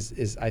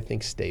is I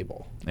think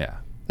stable. Yeah.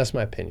 That's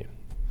my opinion.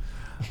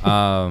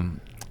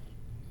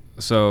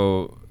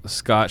 So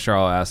Scott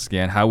Charles asks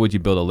again, how would you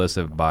build a list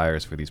of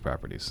buyers for these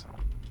properties?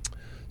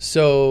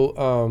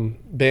 So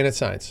bayonet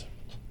signs.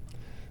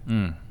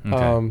 Okay.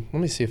 Let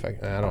me see if I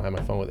don't have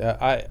my phone with it.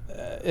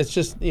 It's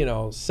just,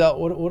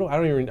 sell.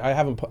 I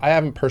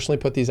haven't personally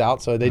put these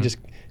out, so they just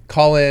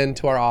call in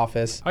to our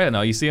office. Oh yeah,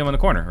 no, you see them in the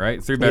corner,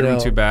 right? 3 bedroom,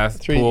 2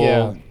 bath,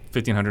 pool,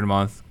 $1,500 a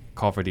month.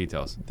 Call for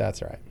details.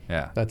 That's right.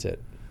 Yeah, that's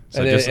it.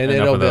 So and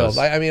it'll build.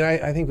 I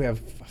think we have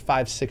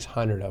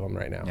 500-600 of them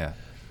right now. Yeah,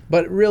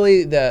 but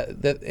really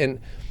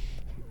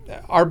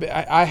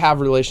I have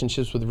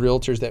relationships with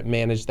realtors that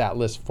manage that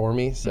list for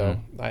me, so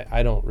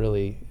I don't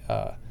really.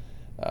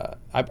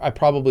 I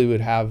probably would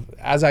have,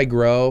 as I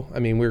grow. I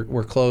mean,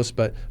 we're close,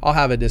 but I'll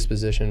have a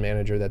disposition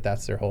manager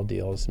that's their whole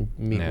deal, is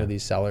meeting with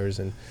these sellers,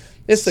 and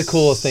it's the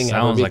coolest thing ever.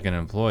 Sounds like an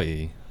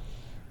employee.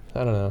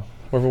 I don't know.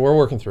 We're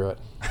working through it.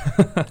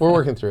 We're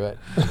working through it.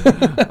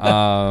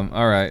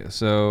 All right.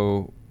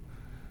 So,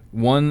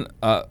 with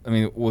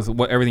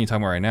everything you're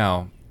talking about right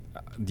now,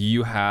 do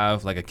you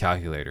have like a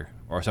calculator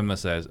or something that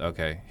says,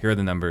 okay, here are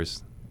the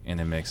numbers, and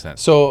it makes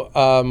sense? So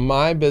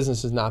my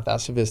business is not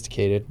that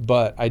sophisticated,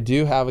 but I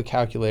do have a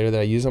calculator that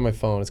I use on my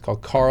phone. It's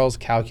called Carl's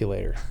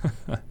Calculator.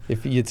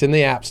 It's in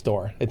the App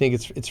Store. I think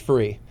it's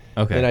free.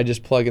 Okay. And I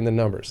just plug in the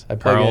numbers. I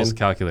plug Carl's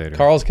Calculator.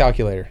 Carl's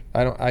Calculator.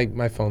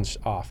 My phone's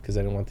off because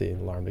I didn't want the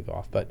alarm to go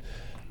off. But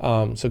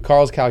so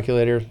Carl's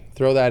Calculator,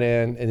 throw that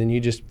in, and then you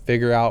just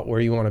figure out where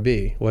you want to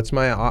be. What's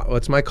my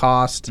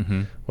cost?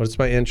 Mm-hmm. What's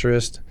my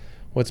interest?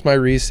 What's my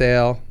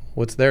resale?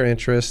 What's their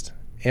interest?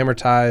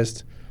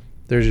 Amortized.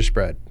 There's your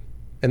spread.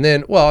 And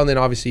then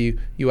obviously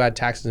you add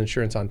taxes and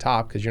insurance on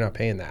top because you're not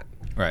paying that.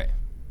 Right.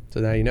 So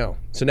now you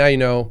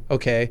know.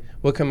 Okay,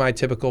 what can my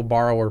typical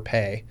borrower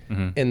pay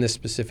in this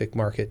specific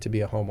market to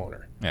be a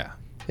homeowner? Yeah.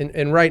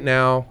 And right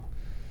now,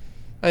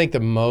 I think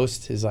the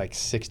most is like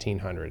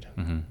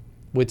 $1,600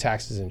 with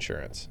taxes and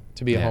insurance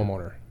to be a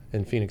homeowner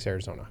in Phoenix,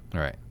 Arizona.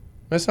 Right.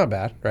 That's not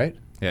bad, right?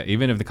 Yeah,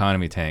 even if the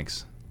economy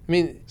tanks. I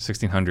mean,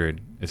 $1,600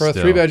 is for a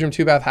still 3-bedroom,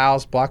 2-bath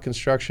house, block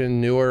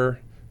construction,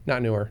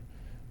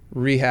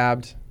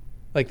 rehabbed,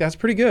 like that's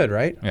pretty good,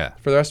 right? Yeah.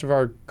 For the rest of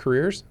our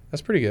careers,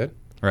 that's pretty good.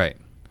 Right.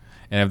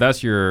 And if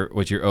that's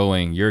what you're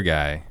owing your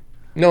guy.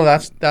 No,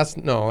 that's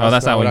not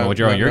what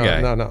you're owing your guy.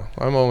 No.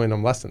 I'm owing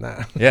them less than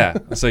that. Yeah.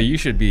 So you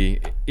should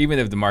be, even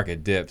if the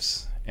market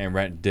dips and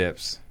rent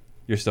dips,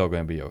 you're still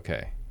going to be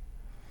okay.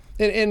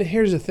 And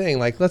here's the thing,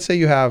 like let's say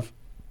you have,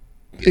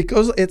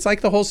 it's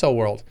like the wholesale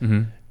world.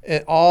 Mm-hmm.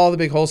 And all the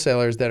big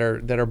wholesalers that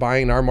are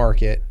buying in our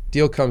market,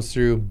 deal comes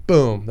through,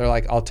 boom, they're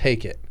like, I'll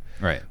take it.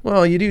 Right.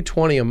 Well, you do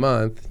 20 a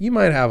month, you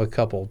might have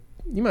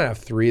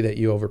 3 that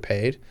you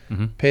overpaid,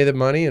 pay the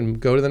money and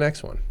go to the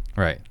next one.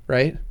 Right.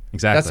 Right?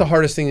 Exactly. That's the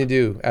hardest thing to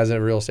do as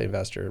a real estate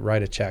investor,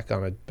 write a check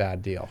on a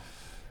bad deal.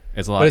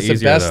 It's a lot easier. But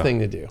it's the best thing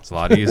to do. It's a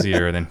lot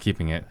easier than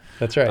keeping it.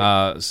 That's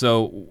right.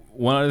 So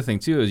one other thing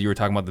too is you were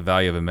talking about the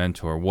value of a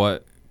mentor.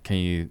 What can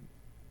you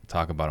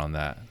talk about on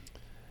that?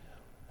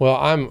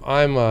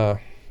 Well,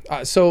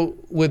 so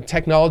with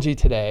technology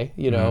today,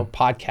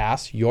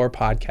 podcasts, your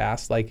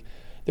podcast, like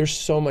there's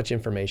so much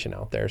information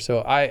out there.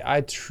 So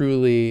I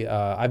truly,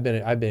 I'm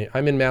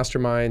in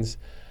masterminds.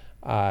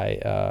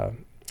 I've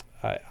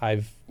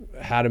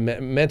had a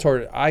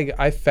mentor.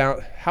 I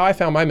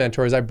found my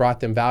mentor is I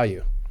brought them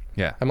value.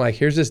 Yeah. I'm like,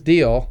 here's this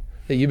deal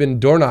that you've been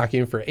door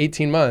knocking for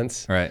 18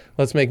 months. Right.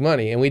 Let's make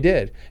money. And we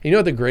did. And you know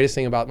what the greatest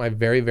thing about my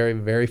very, very,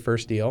 very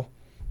first deal?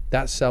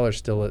 That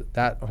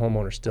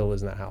homeowner still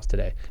lives in that house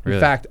today. Really?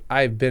 In fact,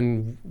 I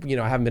haven't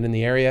been in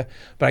the area,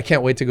 but I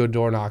can't wait to go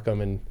door knock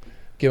them and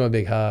give them a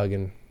big hug.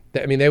 And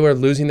they were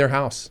losing their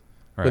house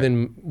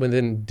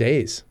within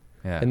days.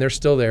 Yeah. And they're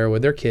still there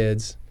with their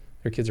kids.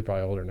 Their kids are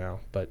probably older now,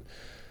 but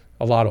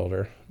a lot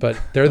older. But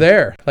they're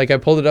there. Like I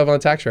pulled it up on the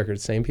tax record,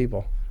 same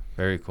people.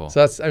 Very cool.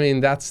 So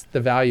that's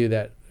the value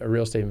that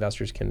real estate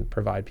investors can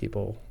provide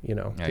people,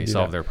 Yeah, you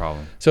solve their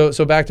problem.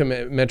 So back to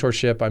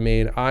mentorship.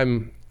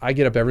 I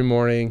get up every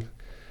morning.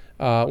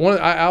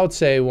 I would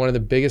say one of the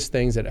biggest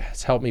things that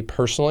has helped me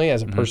personally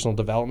as a personal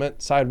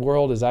development side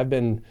world is I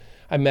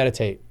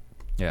meditate.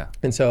 Yeah.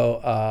 And so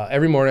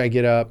every morning I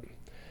get up,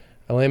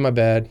 I lay in my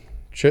bed,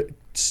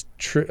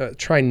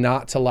 try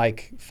not to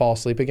fall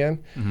asleep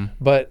again. Mm-hmm.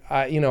 But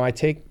I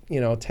take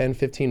 10,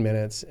 15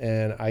 minutes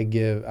and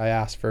I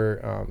ask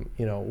for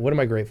what am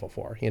I grateful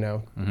for?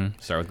 Mm-hmm.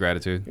 Start with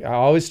gratitude. I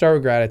always start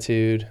with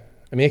gratitude.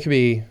 It could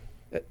be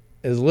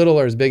as little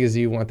or as big as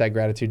you want that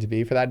gratitude to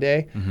be for that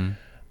day. Mm-hmm.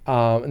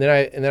 And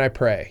then I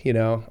pray.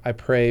 I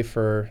pray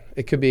for,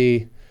 it could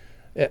be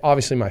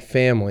obviously my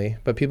family,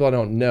 but people I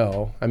don't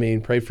know.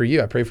 Pray for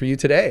you. I pray for you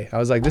today. I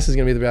was like, this is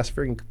gonna be the best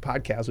freaking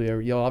podcast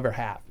you'll ever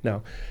have.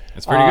 No,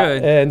 it's pretty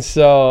good. And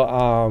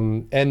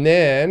so, and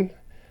then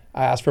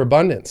I ask for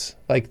abundance,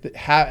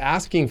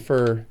 asking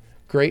for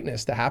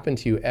greatness to happen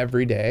to you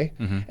every day.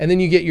 Mm-hmm. And then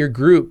you get your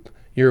group,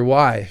 your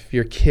wife,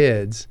 your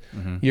kids,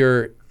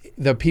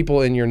 the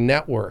people in your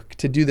network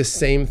to do the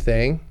same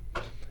thing.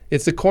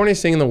 It's the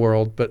corniest thing in the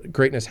world, but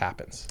greatness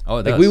happens. Oh,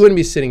 it does. We wouldn't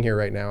be sitting here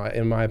right now,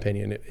 in my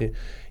opinion.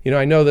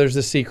 I know there's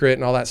a secret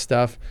and all that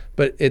stuff,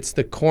 but it's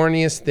the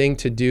corniest thing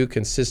to do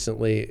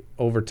consistently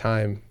over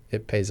time.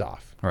 It pays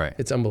off. Right.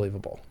 It's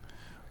unbelievable.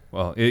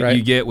 Well,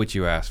 you get what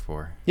you ask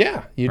for.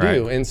 Yeah, you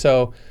do. And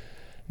so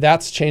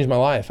that's changed my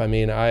life. I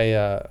mean,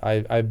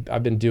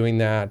 I've been doing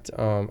that.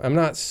 I'm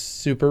not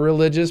super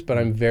religious, but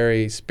I'm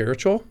very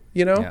spiritual,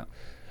 you know?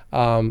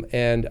 Yeah.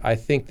 And I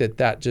think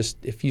that just,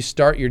 if you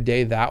start your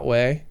day that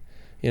way,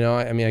 you know,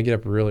 I mean, I get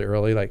up really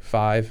early, like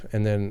 5,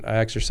 and then I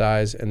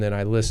exercise, and then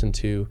I listen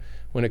to,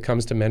 when it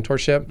comes to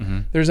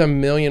mentorship, there's a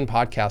million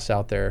podcasts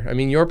out there. I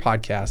mean, your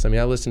podcast, I mean,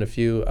 I listened to a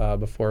few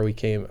before we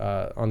came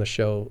on the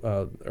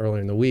show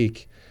earlier in the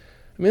week.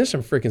 I mean, there's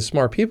some freaking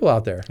smart people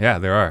out there. Yeah,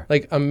 there are.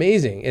 Like,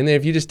 amazing. And then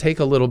if you just take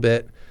a little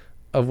bit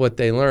of what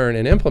they learn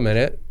and implement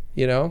it,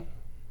 you know.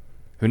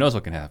 Who knows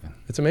what can happen?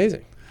 It's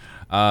amazing.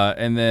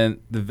 And then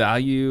the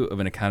value of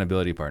an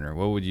accountability partner.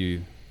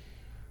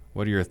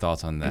 What are your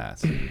thoughts on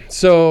that?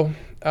 So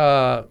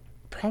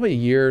probably a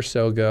year or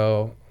so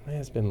ago,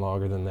 it's been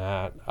longer than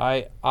that,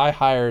 I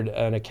hired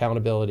an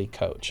accountability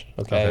coach.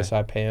 Okay. So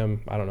I pay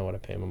him, I don't know what I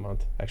pay him a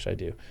month. Actually, I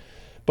do.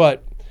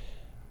 But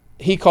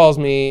he calls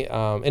me,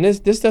 and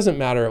this doesn't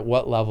matter at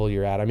what level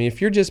you're at. I mean, if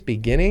you're just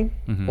beginning,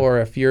 or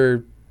if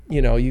you're,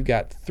 you know, you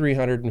got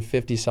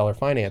 350 seller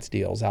finance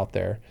deals out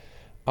there,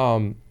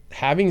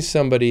 having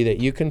somebody that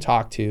you can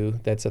talk to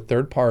that's a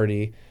third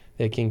party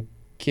that can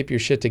keep your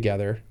shit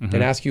together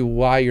and ask you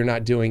why you're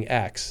not doing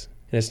X,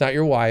 and it's not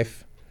your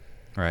wife.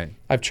 Right.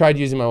 I've tried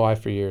using my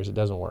wife for years. It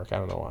doesn't work. I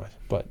don't know why,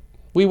 but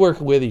we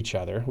work with each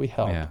other. We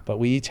help, but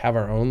we each have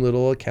our own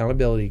little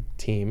accountability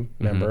team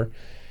member,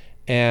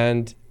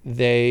 and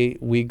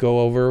we go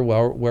over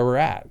where we're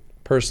at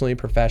personally,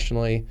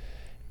 professionally,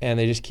 and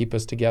they just keep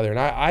us together. And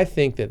I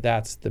think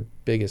that's the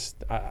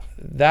biggest,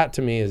 that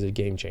to me is a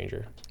game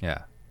changer. Yeah.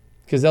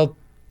 Because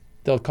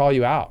they'll call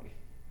you out.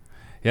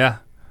 Yeah.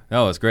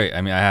 No, it's great.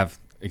 I mean, I have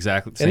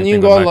exactly the same thing. And you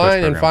can go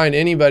online and find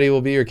anybody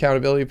will be your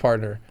accountability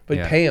partner, but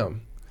pay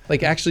them.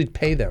 Like, actually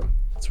pay them.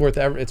 It's worth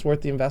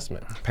the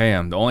investment. Pay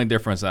them. The only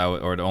difference the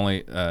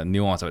only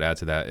nuance I would add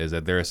to that is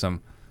that there are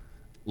some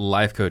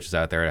life coaches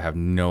out there that have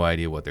no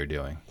idea what they're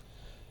doing.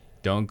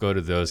 Don't go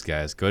to those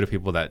guys. Go to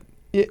people that.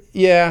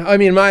 Yeah, I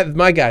mean,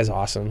 my guy's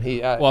awesome.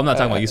 Well, I'm not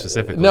talking about you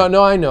specifically.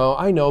 No, I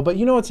know. But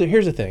you know,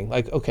 here's the thing.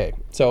 Like, okay,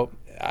 so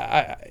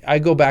I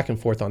go back and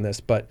forth on this,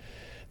 but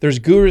there's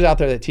gurus out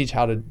there that teach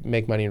how to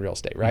make money in real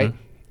estate, right?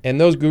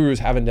 And those gurus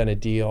haven't done a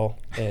deal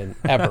in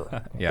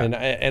ever.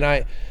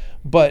 Yeah.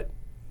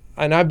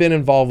 And I've been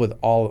involved with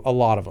a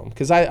lot of them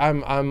because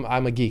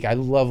I'm a geek. I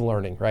love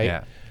learning, right?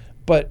 Yeah.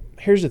 But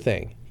here's the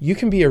thing: you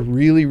can be a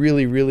really,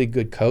 really, really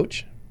good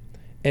coach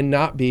and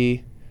not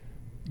be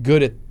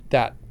good at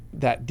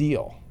that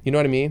deal. You know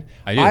what I mean?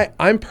 I do.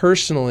 I'm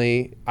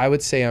personally, I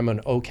would say I'm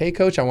an okay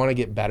coach. I want to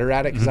get better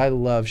at it because I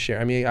love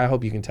sharing. I mean, I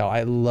hope you can tell.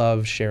 I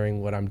love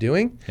sharing what I'm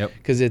doing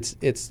because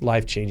it's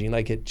life changing.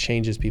 Like, it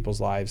changes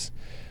people's lives.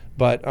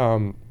 But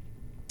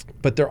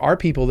there are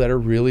people that are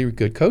really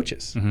good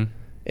coaches,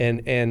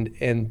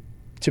 and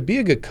to be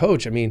a good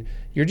coach, I mean,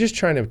 you're just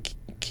trying to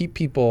keep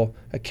people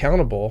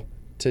accountable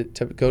to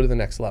go to the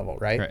next level,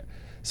 right?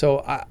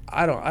 So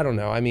I don't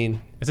know. I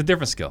mean, it's a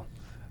different skill.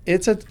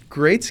 It's a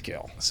great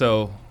skill.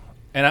 So,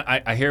 and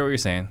I hear what you're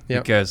saying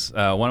because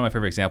one of my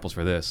favorite examples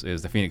for this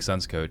is the Phoenix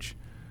Suns coach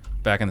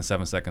back in the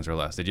 7 seconds or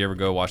less. Did you ever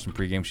go watch some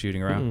pregame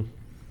shooting around?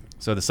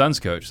 So the Suns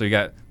coach, they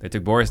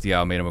took Boris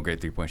Diaw, made him a great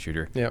three-point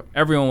shooter. Yep.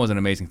 Everyone was an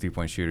amazing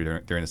three-point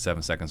shooter during the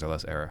 7 seconds or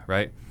less era,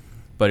 right?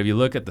 But if you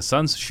look at the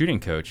Suns shooting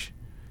coach,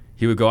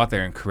 he would go out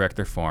there and correct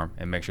their form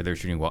and make sure they were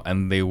shooting well,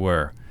 and they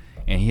were.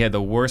 And he had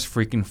the worst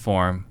freaking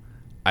form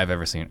I've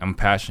ever seen. I'm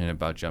passionate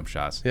about jump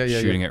shots,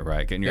 shooting it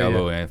right, getting your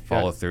elbow in,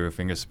 follow through,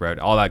 fingers spread,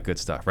 all that good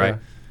stuff, right?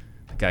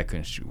 The guy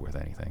couldn't shoot worth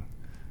anything.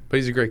 But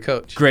he's a great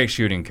coach. Great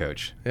shooting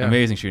coach.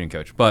 Amazing shooting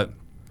coach. But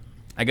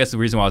I guess the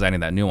reason why I was adding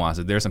that nuance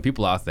is there are some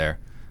people out there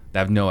that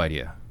have no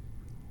idea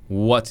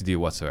what to do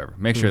whatsoever.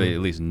 Make sure they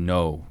at least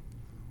know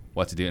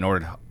what to do in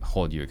order to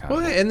hold you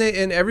accountable. Well, and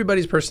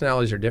everybody's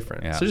personalities are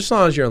different. So just as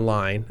long as you're in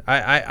line,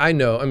 I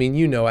know, I mean,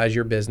 you know, as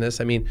your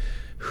business, I mean,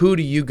 who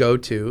do you go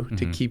to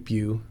keep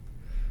you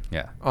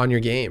on your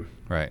game?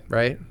 Right.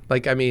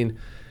 Like, I mean,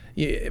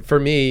 for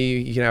me,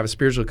 you can have a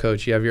spiritual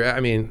coach. You have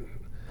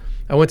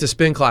I went to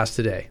spin class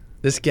today.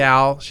 This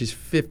gal, she's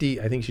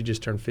 50. I think she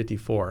just turned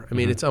 54. I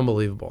mean, it's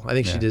unbelievable. I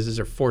think she does. This is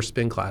her 4th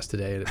spin class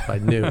today by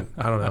noon.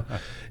 I don't know.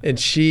 And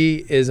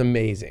she is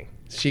amazing.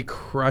 She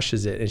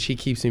crushes it, and she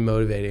keeps me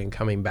motivated and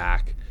coming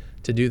back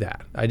to do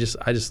that. I just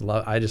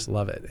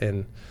love it.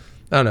 And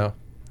I don't know.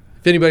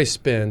 If anybody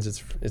spins,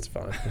 it's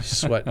fun. You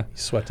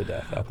sweat to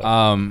death out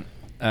there.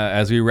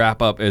 As we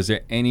wrap up, is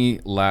there any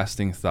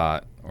lasting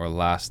thought or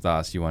last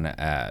thoughts you want to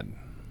add?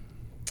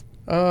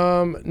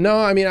 No,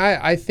 I mean,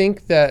 I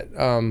think that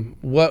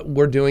what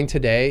we're doing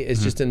today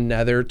is just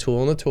another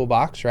tool in the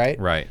toolbox, right?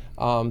 Right.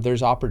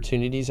 There's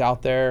opportunities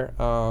out there.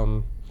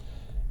 The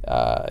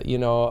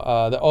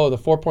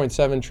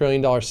 $4.7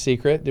 trillion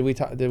secret. Did we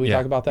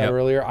talk about that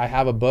earlier? I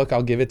have a book.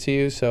 I'll give it to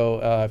you. So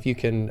if you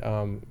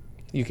can,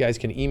 you guys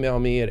can email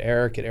me at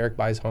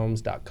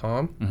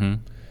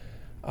eric@ericbuyshomes.com.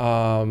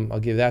 I'll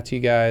give that to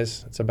you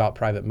guys. It's about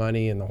private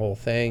money and the whole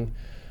thing.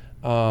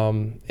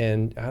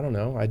 And I don't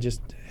know. I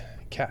just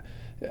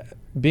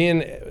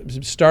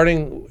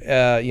starting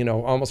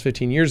almost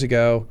 15 years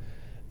ago,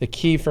 the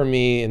key for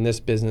me in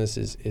this business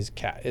is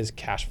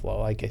cash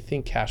flow. Like I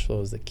think cash flow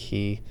is the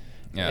key,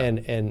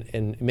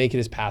 and make it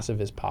as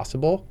passive as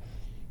possible.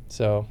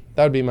 So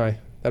that would be my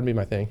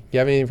thing. You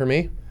have anything for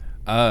me?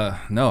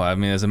 No. I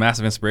mean, it's a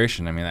massive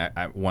inspiration. I mean,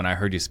 when I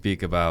heard you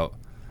speak about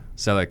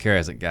Cellular Care, I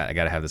was like, I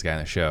got to have this guy on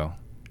the show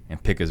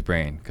and pick his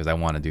brain because I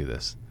want to do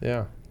this.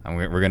 Yeah.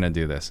 We're gonna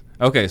do this.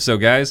 Okay, so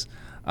guys,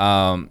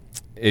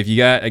 if you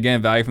got again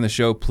value from the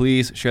show,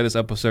 please share this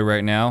episode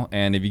right now.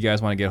 And if you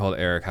guys want to get a hold of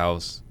Eric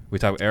House, we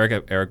talk with Eric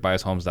at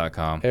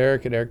ericbuyshomes.com.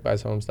 Eric at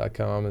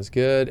ericbuyshomes.com is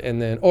good,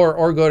 and then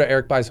or go to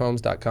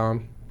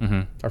ericbuyshomes.com.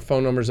 Mm-hmm. Our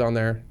phone number's on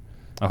there.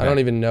 Okay. I don't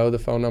even know the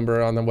phone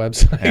number on the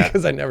website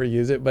because I never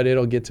use it, but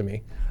it'll get to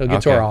me. It'll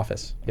get to our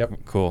office.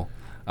 Yep. Cool.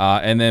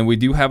 And then we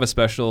do have a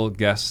special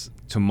guest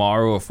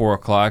tomorrow at 4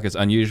 o'clock. It's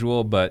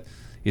unusual, but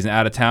he's an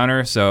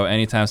out-of-towner, so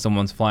anytime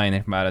someone's flying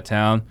in from out of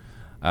town,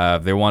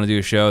 if they want to do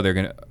a show,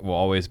 we'll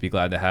always be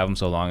glad to have them,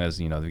 so long as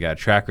they've got a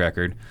track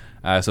record.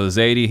 So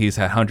Zadie, he's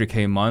had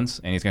 100K months,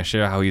 and he's going to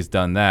share how he's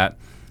done that.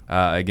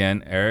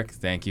 Again, Eric,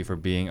 thank you for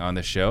being on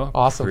the show.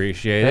 Awesome.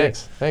 Appreciate it.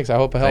 Thanks. I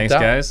hope it helped out.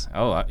 Thanks, guys.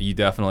 Oh, you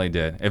definitely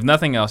did. If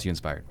nothing else, you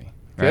inspired me.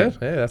 Right? Good.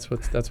 Hey, that's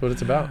what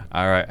it's about.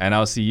 All right, and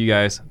I'll see you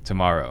guys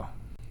tomorrow.